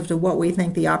relative to what we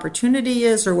think the opportunity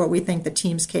is or what we think the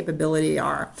team's capability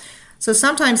are. So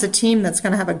sometimes a team that's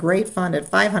going to have a great fund at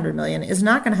 500 million is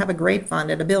not going to have a great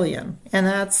fund at $1 billion. And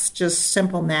that's just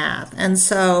simple math. And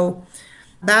so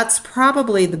that's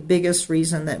probably the biggest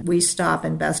reason that we stop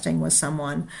investing with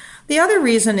someone. The other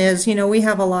reason is, we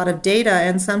have a lot of data,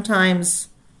 and sometimes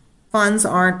funds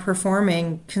aren't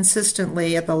performing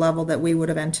consistently at the level that we would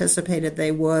have anticipated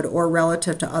they would, or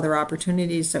relative to other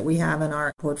opportunities that we have in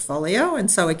our portfolio. And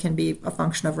so it can be a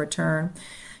function of return.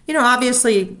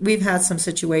 Obviously, we've had some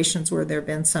situations where there have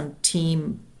been some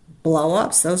team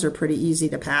blow-ups. Those are pretty easy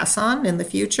to pass on in the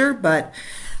future, but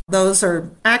those are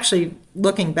actually,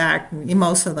 looking back,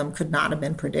 most of them could not have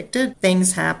been predicted.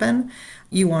 Things happen.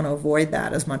 You want to avoid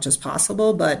that as much as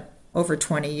possible, but over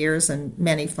 20 years and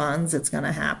many funds, it's going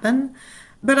to happen.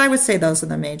 But I would say those are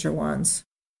the major ones.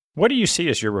 What do you see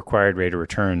as your required rate of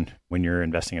return when you're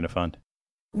investing in a fund?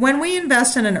 When we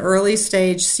invest in an early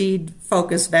stage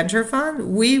seed-focused venture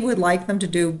fund, we would like them to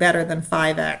do better than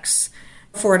 5x.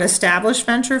 For an established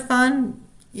venture fund,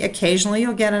 occasionally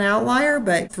you'll get an outlier,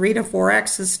 but 3 to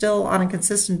 4x is still, on a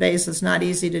consistent basis, not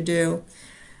easy to do.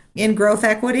 In growth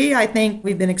equity, I think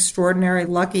we've been extraordinarily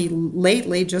lucky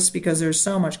lately just because there's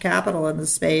so much capital in the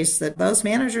space that those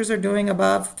managers are doing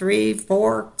above 3,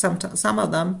 4, some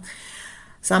of them.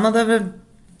 Some of them have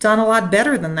done a lot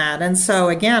better than that. And so,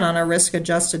 again, on a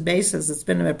risk-adjusted basis, it's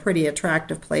been a pretty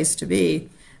attractive place to be.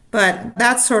 But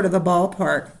that's sort of the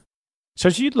ballpark. So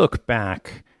as you look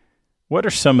back, what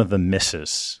are some of the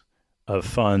misses of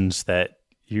funds that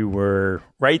you were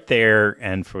right there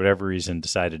and for whatever reason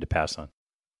decided to pass on?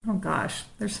 Oh, gosh,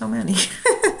 there's so many.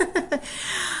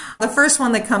 The first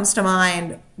one that comes to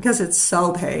mind, because it's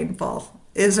so painful,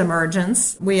 is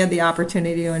Emergence. We had the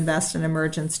opportunity to invest in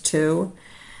Emergence too.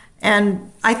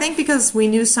 And I think because we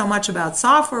knew so much about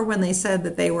software when they said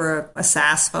that they were a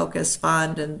SaaS-focused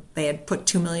fund and they had put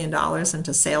 $2 million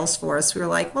into Salesforce, we were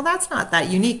like, well, that's not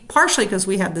that unique, partially because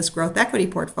we had this growth equity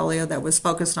portfolio that was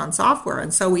focused on software.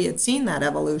 And so we had seen that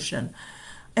evolution.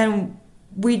 And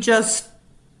we just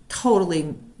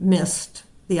totally missed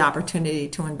the opportunity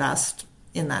to invest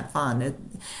in that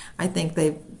fund. I think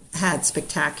they've had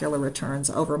spectacular returns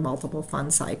over multiple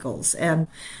fund cycles. And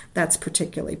that's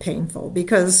particularly painful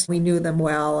because we knew them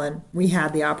well and we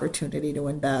had the opportunity to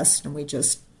invest. And we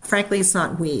just, frankly, it's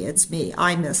not we, it's me.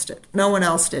 I missed it. No one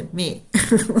else did. Me.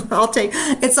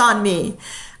 It's on me.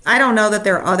 I don't know that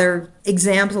there are other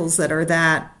examples that are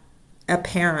that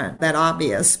apparent, that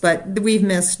obvious, but we've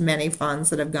missed many funds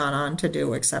that have gone on to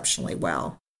do exceptionally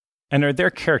well. And are there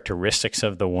characteristics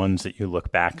of the ones that you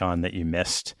look back on that you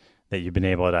missed, that you've been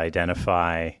able to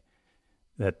identify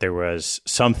that there was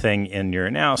something in your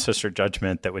analysis or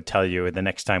judgment that would tell you the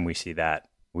next time we see that,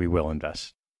 we will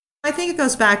invest? I think it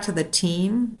goes back to the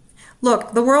team.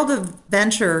 Look, the world of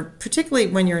venture, particularly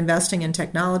when you're investing in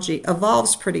technology,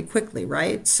 evolves pretty quickly,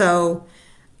 right? So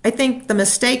I think the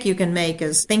mistake you can make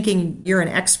is thinking you're an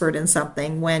expert in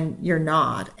something when you're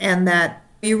not, and that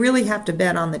you really have to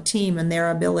bet on the team and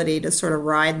their ability to sort of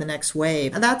ride the next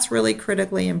wave. And that's really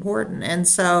critically important. And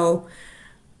so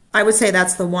I would say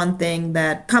that's the one thing,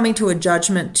 that coming to a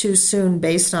judgment too soon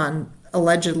based on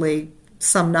allegedly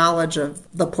some knowledge of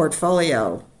the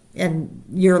portfolio, and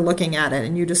you're looking at it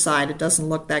and you decide it doesn't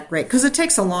look that great, because it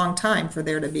takes a long time for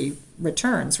there to be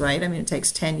returns, right? I mean, it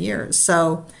takes 10 years.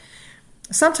 So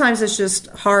sometimes it's just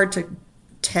hard to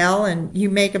tell and you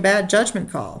make a bad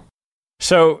judgment call.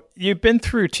 So you've been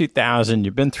through 2000,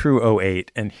 you've been through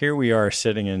 2008, and here we are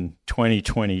sitting in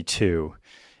 2022.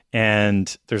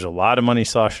 And there's a lot of money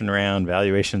sloshing around.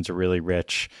 Valuations are really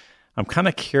rich. I'm kind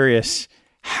of curious,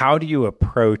 how do you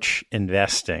approach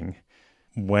investing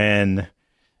when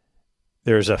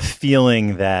there's a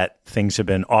feeling that things have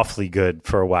been awfully good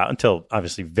for a while, until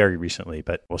obviously very recently,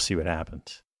 but we'll see what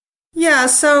happens. Yeah,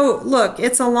 so look,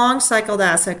 it's a long-cycled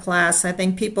asset class. I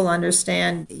think people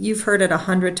understand. You've heard it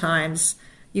 100 times.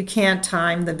 You can't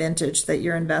time the vintage that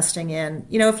you're investing in.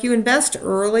 If you invest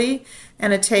early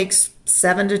and it takes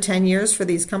 7 to 10 years for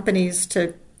these companies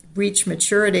to reach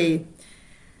maturity,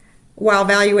 while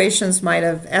valuations might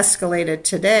have escalated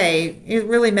today, it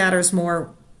really matters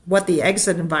more what the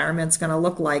exit environment's going to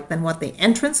look like than what the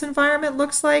entrance environment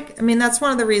looks like. I mean, that's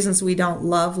one of the reasons we don't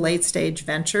love late stage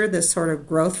venture, this sort of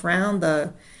growth round,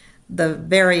 the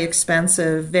very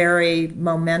expensive, very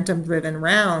momentum driven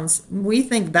rounds. We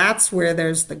think that's where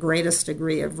there's the greatest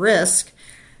degree of risk.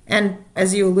 And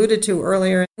as you alluded to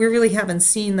earlier, we really haven't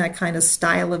seen that kind of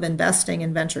style of investing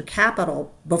in venture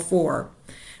capital before.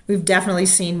 We've definitely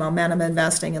seen momentum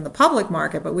investing in the public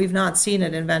market, but we've not seen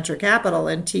it in venture capital,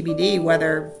 and TBD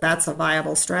whether that's a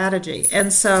viable strategy.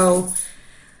 And so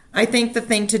I think the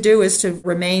thing to do is to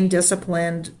remain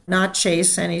disciplined, not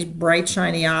chase any bright,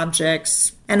 shiny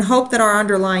objects, and hope that our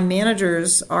underlying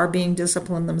managers are being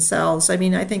disciplined themselves. I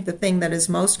mean, I think the thing that is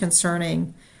most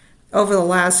concerning over the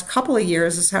last couple of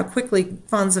years is how quickly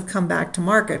funds have come back to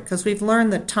market, because we've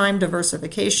learned that time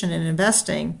diversification in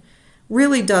investing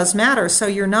really does matter. So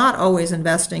you're not always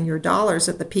investing your dollars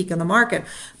at the peak of the market.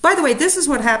 By the way, this is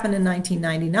what happened in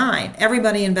 1999.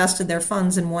 Everybody invested their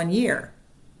funds in 1 year.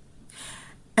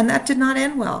 And that did not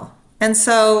end well. And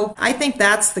so I think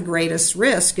that's the greatest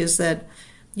risk, is that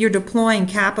you're deploying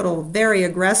capital very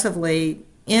aggressively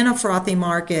in a frothy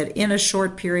market in a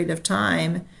short period of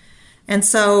time. And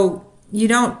so you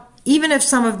don't, even if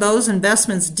some of those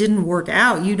investments didn't work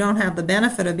out, you don't have the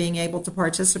benefit of being able to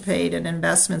participate in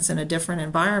investments in a different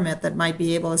environment that might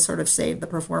be able to sort of save the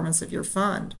performance of your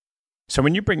fund. So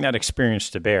when you bring that experience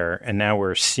to bear, and now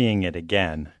we're seeing it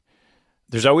again,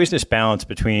 there's always this balance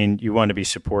between you want to be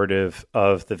supportive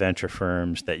of the venture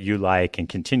firms that you like and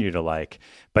continue to like,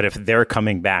 but if they're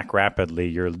coming back rapidly,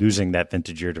 you're losing that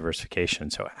vintage year diversification.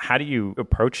 So how do you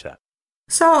approach that?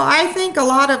 So I think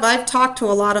I've talked to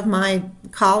a lot of my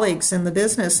colleagues in the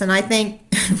business, and I think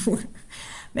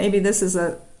maybe this is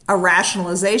a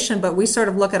rationalization, but we sort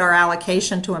of look at our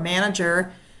allocation to a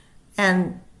manager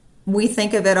and we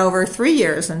think of it over 3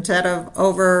 years instead of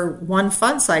over one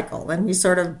fund cycle. And we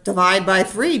sort of divide by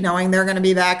 3, knowing they're going to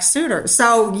be back sooner.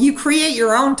 So you create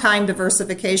your own time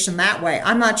diversification that way.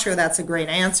 I'm not sure that's a great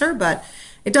answer, but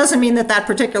it doesn't mean that that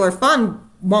particular fund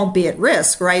won't be at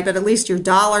risk, right? But at least your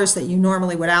dollars that you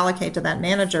normally would allocate to that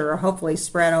manager are hopefully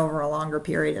spread over a longer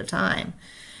period of time.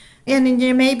 And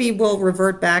you maybe will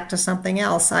revert back to something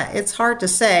else. It's hard to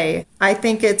say. I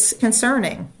think it's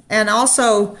concerning. And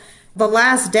also, the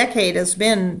last decade has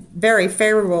been very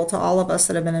favorable to all of us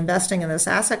that have been investing in this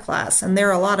asset class. And there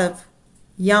are a lot of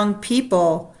young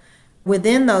people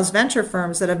within those venture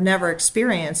firms that have never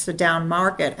experienced a down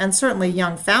market, and certainly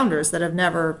young founders that have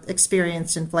never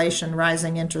experienced inflation,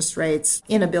 rising interest rates,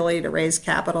 inability to raise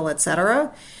capital, et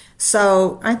cetera.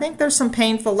 So I think there's some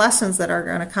painful lessons that are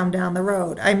going to come down the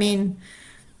road. I mean,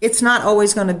 it's not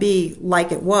always going to be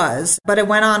like it was, but it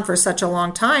went on for such a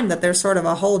long time that there's sort of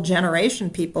a whole generation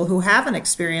of people who haven't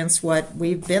experienced what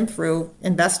we've been through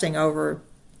investing over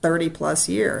 30 plus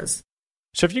years.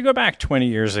 So if you go back 20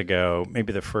 years ago,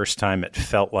 maybe the first time it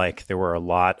felt like there were a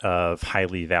lot of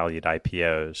highly valued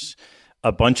IPOs,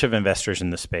 a bunch of investors in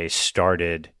the space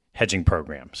started hedging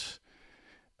programs,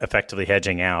 effectively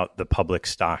hedging out the public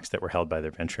stocks that were held by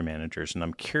their venture managers. And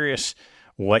I'm curious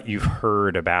what you've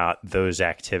heard about those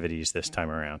activities this time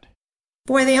around.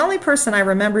 Boy, the only person I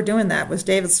remember doing that was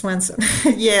David Swensen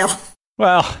at Yale.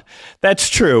 Well, that's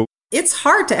true. It's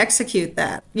hard to execute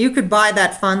that. You could buy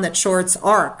that fund that shorts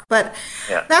ARK, but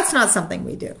that's not something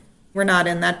we do. We're not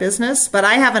in that business, but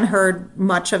I haven't heard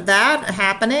much of that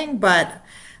happening. But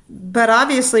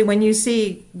obviously, when you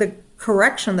see the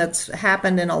correction that's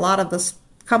happened in a lot of the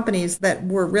companies that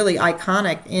were really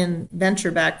iconic in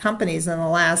venture-backed companies in the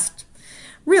last,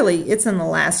 really, it's in the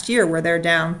last year where they're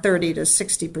down 30 to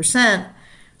 60%,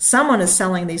 someone is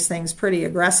selling these things pretty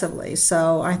aggressively.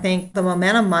 So I think the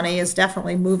momentum money is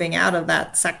definitely moving out of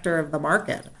that sector of the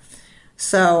market.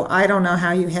 So I don't know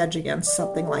how you hedge against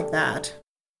something like that.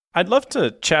 I'd love to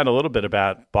chat a little bit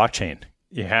about blockchain.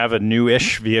 You have a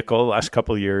new-ish vehicle, last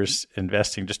couple of years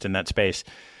investing just in that space.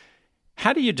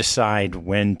 How do you decide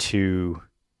when to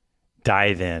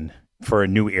dive in for a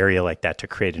new area like that to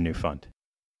create a new fund?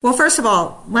 Well, first of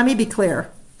all, let me be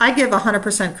clear. I give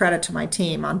 100% credit to my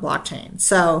team on blockchain.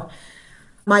 So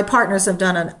my partners have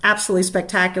done an absolutely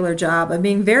spectacular job of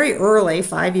being very early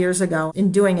 5 years ago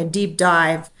in doing a deep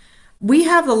dive. We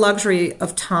have the luxury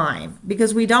of time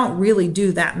because we don't really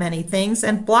do that many things.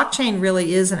 And blockchain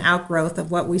really is an outgrowth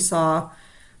of what we saw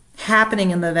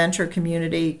happening in the venture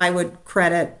community. I would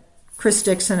credit Chris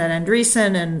Dixon at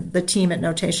Andreessen and the team at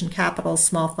Notation Capital,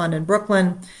 small fund in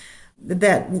Brooklyn,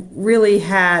 that really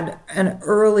had an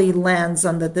early lens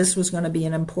on that this was going to be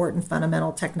an important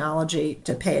fundamental technology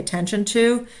to pay attention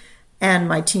to. And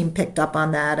my team picked up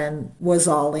on that and was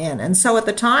all in. And so at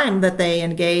the time that they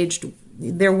engaged,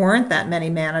 there weren't that many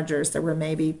managers. There were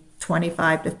maybe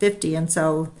 25 to 50. And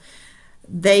so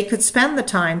they could spend the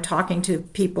time talking to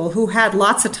people who had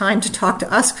lots of time to talk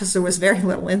to us because there was very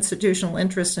little institutional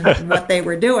interest in what they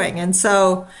were doing. And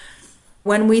so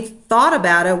when we thought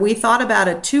about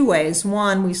it two ways.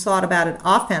 One, we thought about it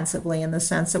offensively in the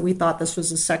sense that we thought this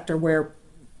was a sector where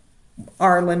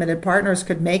our limited partners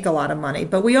could make a lot of money.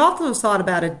 But we also thought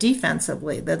about it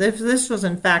defensively, that if this was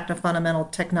in fact a fundamental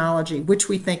technology, which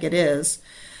we think it is,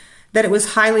 that it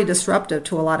was highly disruptive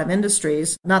to a lot of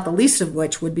industries, not the least of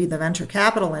which would be the venture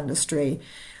capital industry.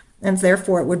 And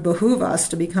therefore, it would behoove us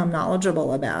to become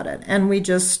knowledgeable about it. And we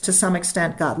just, to some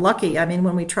extent, got lucky. I mean,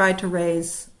 when we tried to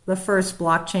raise the first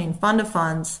blockchain fund of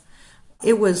funds,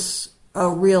 it was a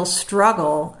real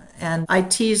struggle. And I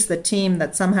teased the team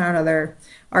that somehow or another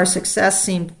our success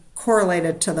seemed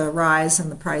correlated to the rise in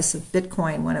the price of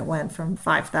Bitcoin when it went from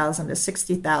 5,000 to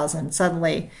 60,000.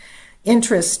 Suddenly,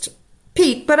 interest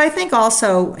peaked. But I think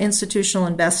also institutional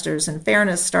investors, in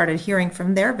fairness, started hearing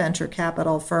from their venture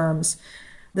capital firms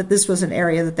that this was an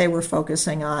area that they were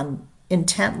focusing on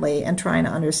intently and trying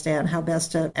to understand how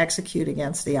best to execute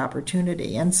against the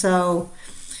opportunity. And so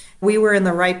we were in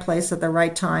the right place at the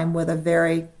right time with a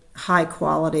very high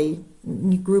quality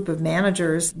group of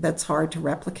managers that's hard to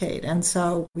replicate. And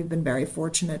so we've been very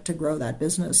fortunate to grow that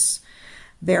business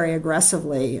very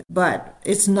aggressively. But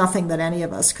it's nothing that any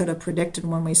of us could have predicted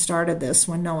when we started this,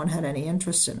 when no one had any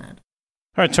interest in it.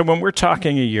 All right. So when we're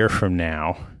talking a year from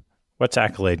now, what's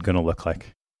Accolade going to look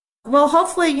like? Well,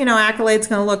 hopefully, Accolade's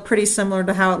going to look pretty similar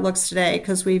to how it looks today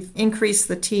because we've increased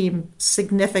the team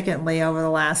significantly over the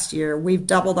last year. We've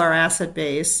doubled our asset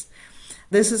base.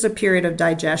 This is a period of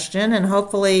digestion, and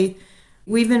hopefully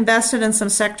we've invested in some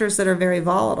sectors that are very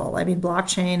volatile. I mean,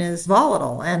 blockchain is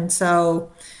volatile, and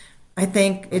so I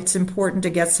think it's important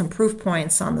to get some proof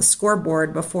points on the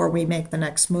scoreboard before we make the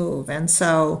next move. And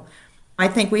so I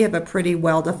think we have a pretty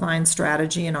well-defined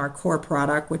strategy in our core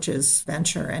product, which is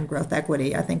venture and growth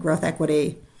equity. I think growth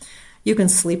equity, you can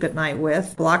sleep at night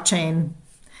with. Blockchain,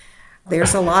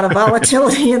 there's a lot of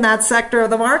volatility in that sector of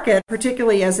the market,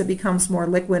 particularly as it becomes more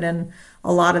liquid and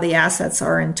a lot of the assets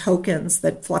are in tokens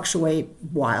that fluctuate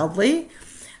wildly.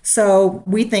 So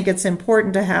we think it's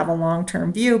important to have a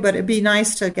long-term view, but it'd be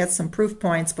nice to get some proof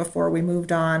points before we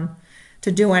moved on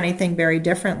to do anything very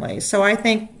differently. So I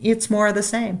think it's more of the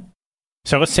same.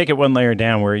 So let's take it one layer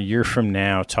down. We're a year from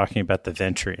now talking about the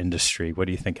venture industry. What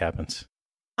do you think happens?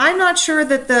 I'm not sure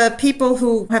that the people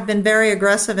who have been very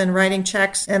aggressive in writing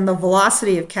checks and the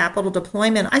velocity of capital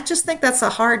deployment, I just think that's a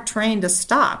hard train to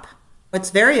stop. It's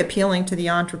very appealing to the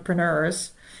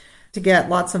entrepreneurs to get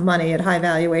lots of money at high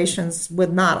valuations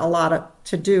with not a lot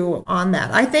to do on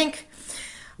that. I think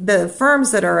the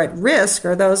firms that are at risk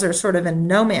are those that are sort of in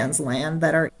no man's land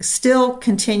that are still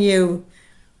continue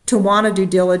to want to do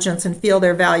diligence and feel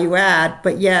their value add,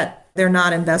 but yet they're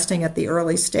not investing at the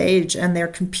early stage and they're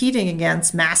competing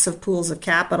against massive pools of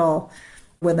capital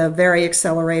with a very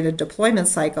accelerated deployment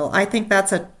cycle. I think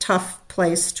that's a tough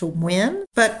place to win,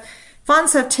 but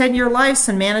funds have 10-year lives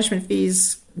and management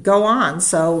fees go on.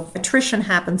 So attrition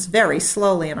happens very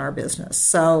slowly in our business.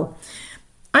 So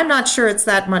I'm not sure it's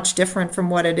that much different from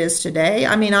what it is today.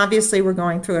 I mean, obviously we're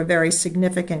going through a very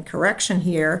significant correction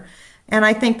here. And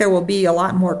I think there will be a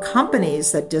lot more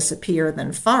companies that disappear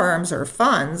than firms or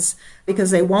funds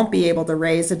because they won't be able to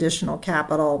raise additional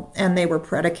capital. And they were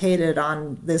predicated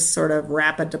on this sort of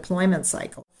rapid deployment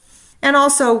cycle. And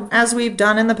also, as we've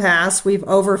done in the past, we've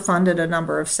overfunded a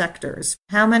number of sectors.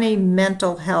 How many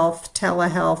mental health,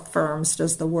 telehealth firms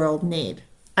does the world need?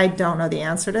 I don't know the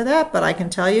answer to that, but I can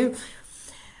tell you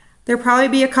there'll probably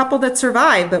be a couple that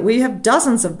survive, but we have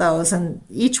dozens of those, and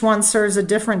each one serves a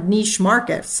different niche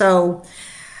market. So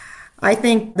I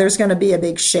think there's going to be a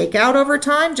big shakeout over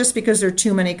time just because there are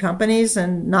too many companies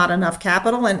and not enough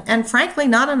capital and frankly,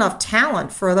 not enough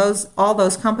talent for all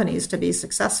those companies to be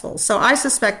successful. So I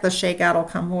suspect the shakeout will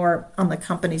come more on the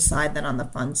company side than on the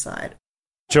fund side.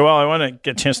 Joelle, I want to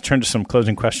get a chance to turn to some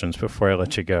closing questions before I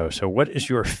let you go. So what is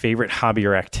your favorite hobby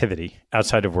or activity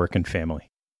outside of work and family?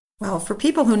 Well, for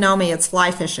people who know me, it's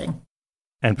fly fishing.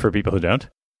 And for people who don't?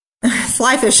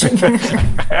 Fly fishing.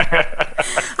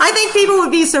 I think people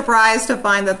would be surprised to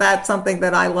find that that's something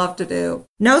that I love to do.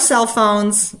 No cell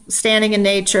phones, standing in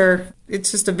nature.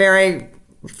 It's just a very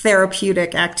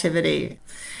therapeutic activity.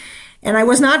 And I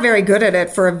was not very good at it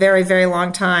for a very, very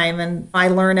long time. And I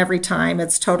learn every time.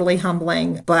 It's totally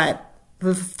humbling. But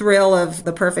the thrill of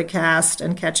the perfect cast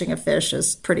and catching a fish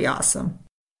is pretty awesome.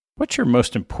 What's your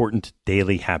most important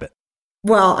daily habit?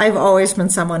 Well, I've always been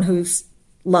someone who's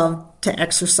love to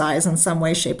exercise in some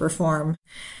way, shape, or form.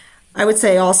 I would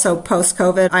say also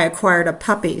post-COVID, I acquired a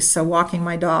puppy, so walking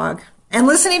my dog and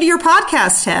listening to your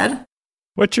podcast, Ted.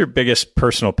 What's your biggest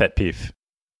personal pet peeve?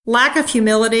 Lack of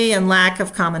humility and lack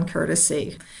of common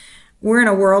courtesy. We're in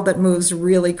a world that moves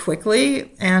really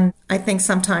quickly, and I think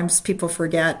sometimes people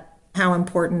forget how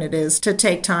important it is to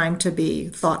take time to be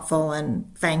thoughtful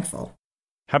and thankful.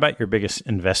 How about your biggest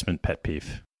investment pet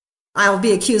peeve? I'll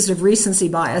be accused of recency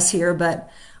bias here, but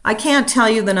I can't tell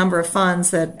you the number of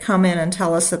funds that come in and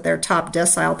tell us that they're top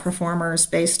decile performers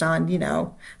based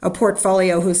on, a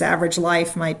portfolio whose average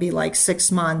life might be like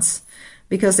 6 months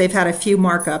because they've had a few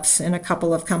markups in a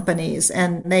couple of companies,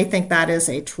 and they think that is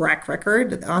a track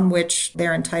record on which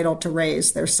they're entitled to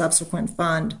raise their subsequent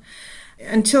fund.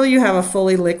 Until you have a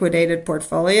fully liquidated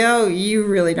portfolio, you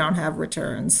really don't have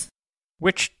returns.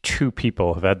 Which 2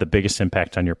 people have had the biggest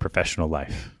impact on your professional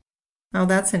life? Oh,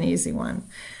 that's an easy one.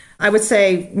 I would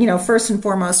say, first and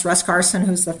foremost, Russ Carson,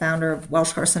 who's the founder of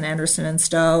Welsh, Carson, Anderson &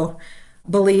 Stowe,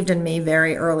 believed in me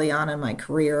very early on in my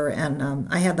career. And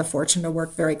I had the fortune to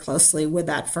work very closely with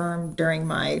that firm during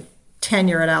my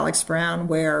tenure at Alex. Brown,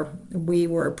 where we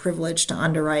were privileged to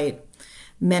underwrite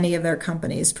many of their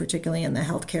companies, particularly in the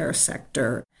healthcare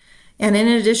sector. And in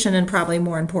addition, and probably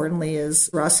more importantly, is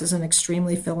Russ is an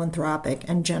extremely philanthropic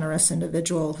and generous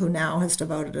individual who now has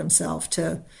devoted himself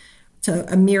to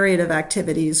a myriad of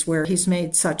activities where he's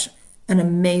made such an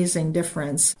amazing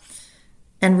difference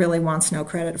and really wants no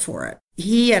credit for it.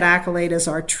 He at Accolade is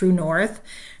our true north,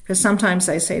 because sometimes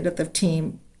I say to the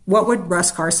team, what would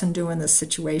Russ Carson do in this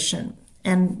situation?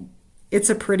 And it's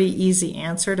a pretty easy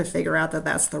answer to figure out that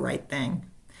that's the right thing.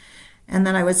 And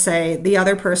then I would say the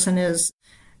other person is,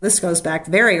 this goes back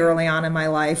very early on in my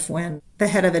life when the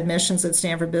head of admissions at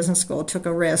Stanford Business School took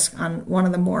a risk on one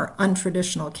of the more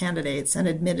untraditional candidates and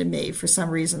admitted me for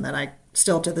some reason that I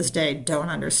still to this day don't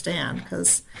understand,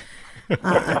 because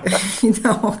I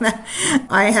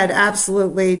had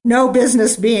absolutely no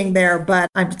business being there, but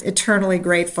I'm eternally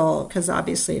grateful because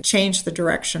obviously it changed the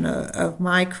direction of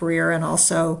my career and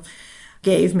also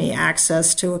gave me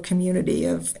access to a community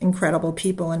of incredible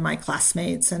people and my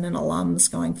classmates and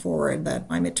alums going forward that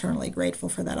I'm eternally grateful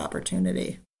for that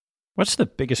opportunity. What's the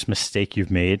biggest mistake you've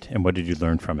made and what did you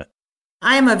learn from it?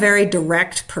 I am a very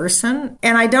direct person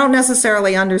and I don't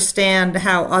necessarily understand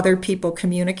how other people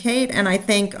communicate. And I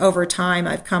think over time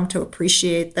I've come to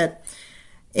appreciate that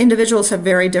individuals have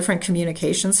very different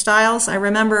communication styles. I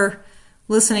remember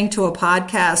listening to a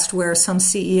podcast where some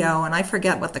CEO, and I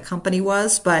forget what the company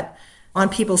was, but on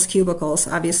people's cubicles,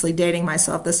 obviously dating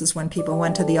myself, this is when people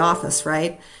went to the office,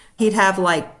 right? He'd have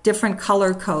like different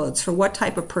color codes for what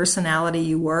type of personality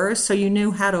you were, so you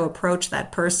knew how to approach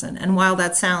that person. And while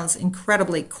that sounds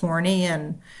incredibly corny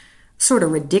and sort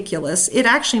of ridiculous, it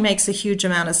actually makes a huge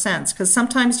amount of sense because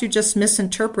sometimes you just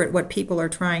misinterpret what people are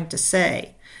trying to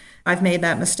say. I've made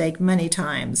that mistake many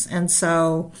times. And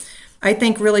so I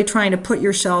think really trying to put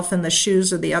yourself in the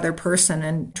shoes of the other person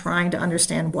and trying to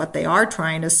understand what they are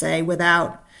trying to say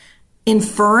without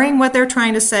inferring what they're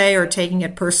trying to say or taking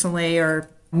it personally or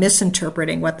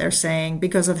misinterpreting what they're saying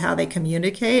because of how they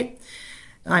communicate.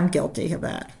 I'm guilty of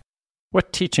that.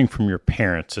 What teaching from your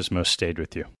parents has most stayed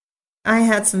with you? I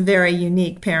had some very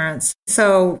unique parents.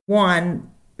 So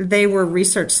one, they were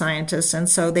research scientists, and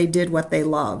so they did what they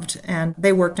loved, and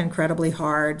they worked incredibly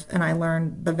hard, and I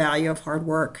learned the value of hard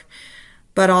work,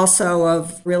 but also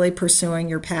of really pursuing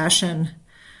your passion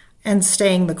and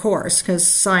staying the course, because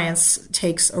science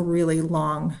takes a really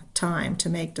long time to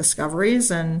make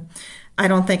discoveries, and I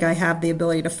don't think I have the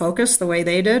ability to focus the way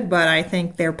they did, but I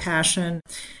think their passion,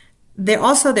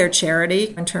 their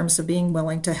charity in terms of being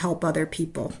willing to help other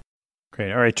people.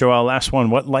 Great. All right, Joelle, last one.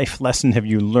 What life lesson have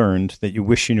you learned that you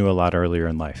wish you knew a lot earlier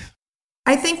in life?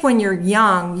 I think when you're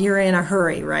young, you're in a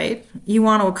hurry, right? You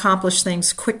want to accomplish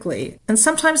things quickly. And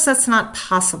sometimes that's not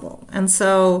possible. And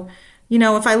so,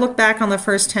 if I look back on the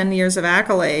first 10 years of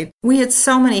Accolade, we had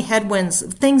so many headwinds,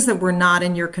 things that were not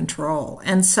in your control.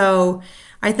 And so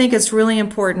I think it's really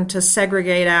important to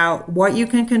segregate out what you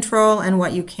can control and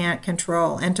what you can't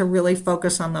control, and to really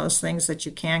focus on those things that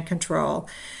you can control.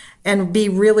 And be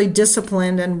really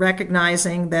disciplined and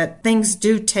recognizing that things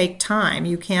do take time.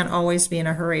 You can't always be in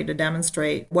a hurry to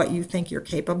demonstrate what you think you're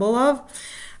capable of.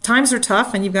 Times are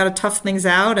tough and you've got to tough things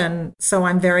out. And so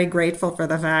I'm very grateful for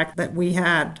the fact that we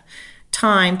had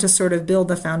time to sort of build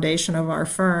the foundation of our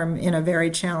firm in a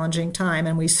very challenging time,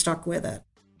 and we stuck with it.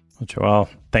 Well, Joelle,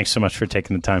 thanks so much for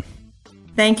taking the time.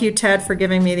 Thank you, Ted, for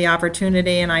giving me the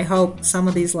opportunity, and I hope some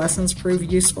of these lessons prove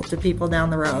useful to people down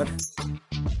the road.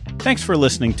 Thanks for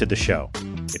listening to the show.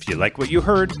 If you like what you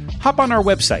heard, hop on our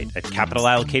website at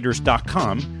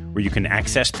capitalallocators.com, where you can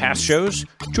access past shows,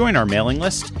 join our mailing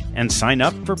list, and sign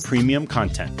up for premium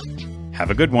content. Have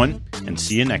a good one, and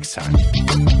see you next time.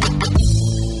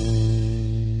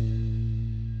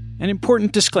 An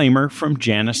important disclaimer from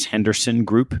Janus Henderson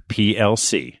Group,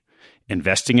 PLC.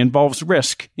 Investing involves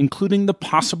risk, including the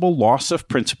possible loss of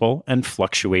principal and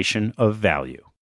fluctuation of value.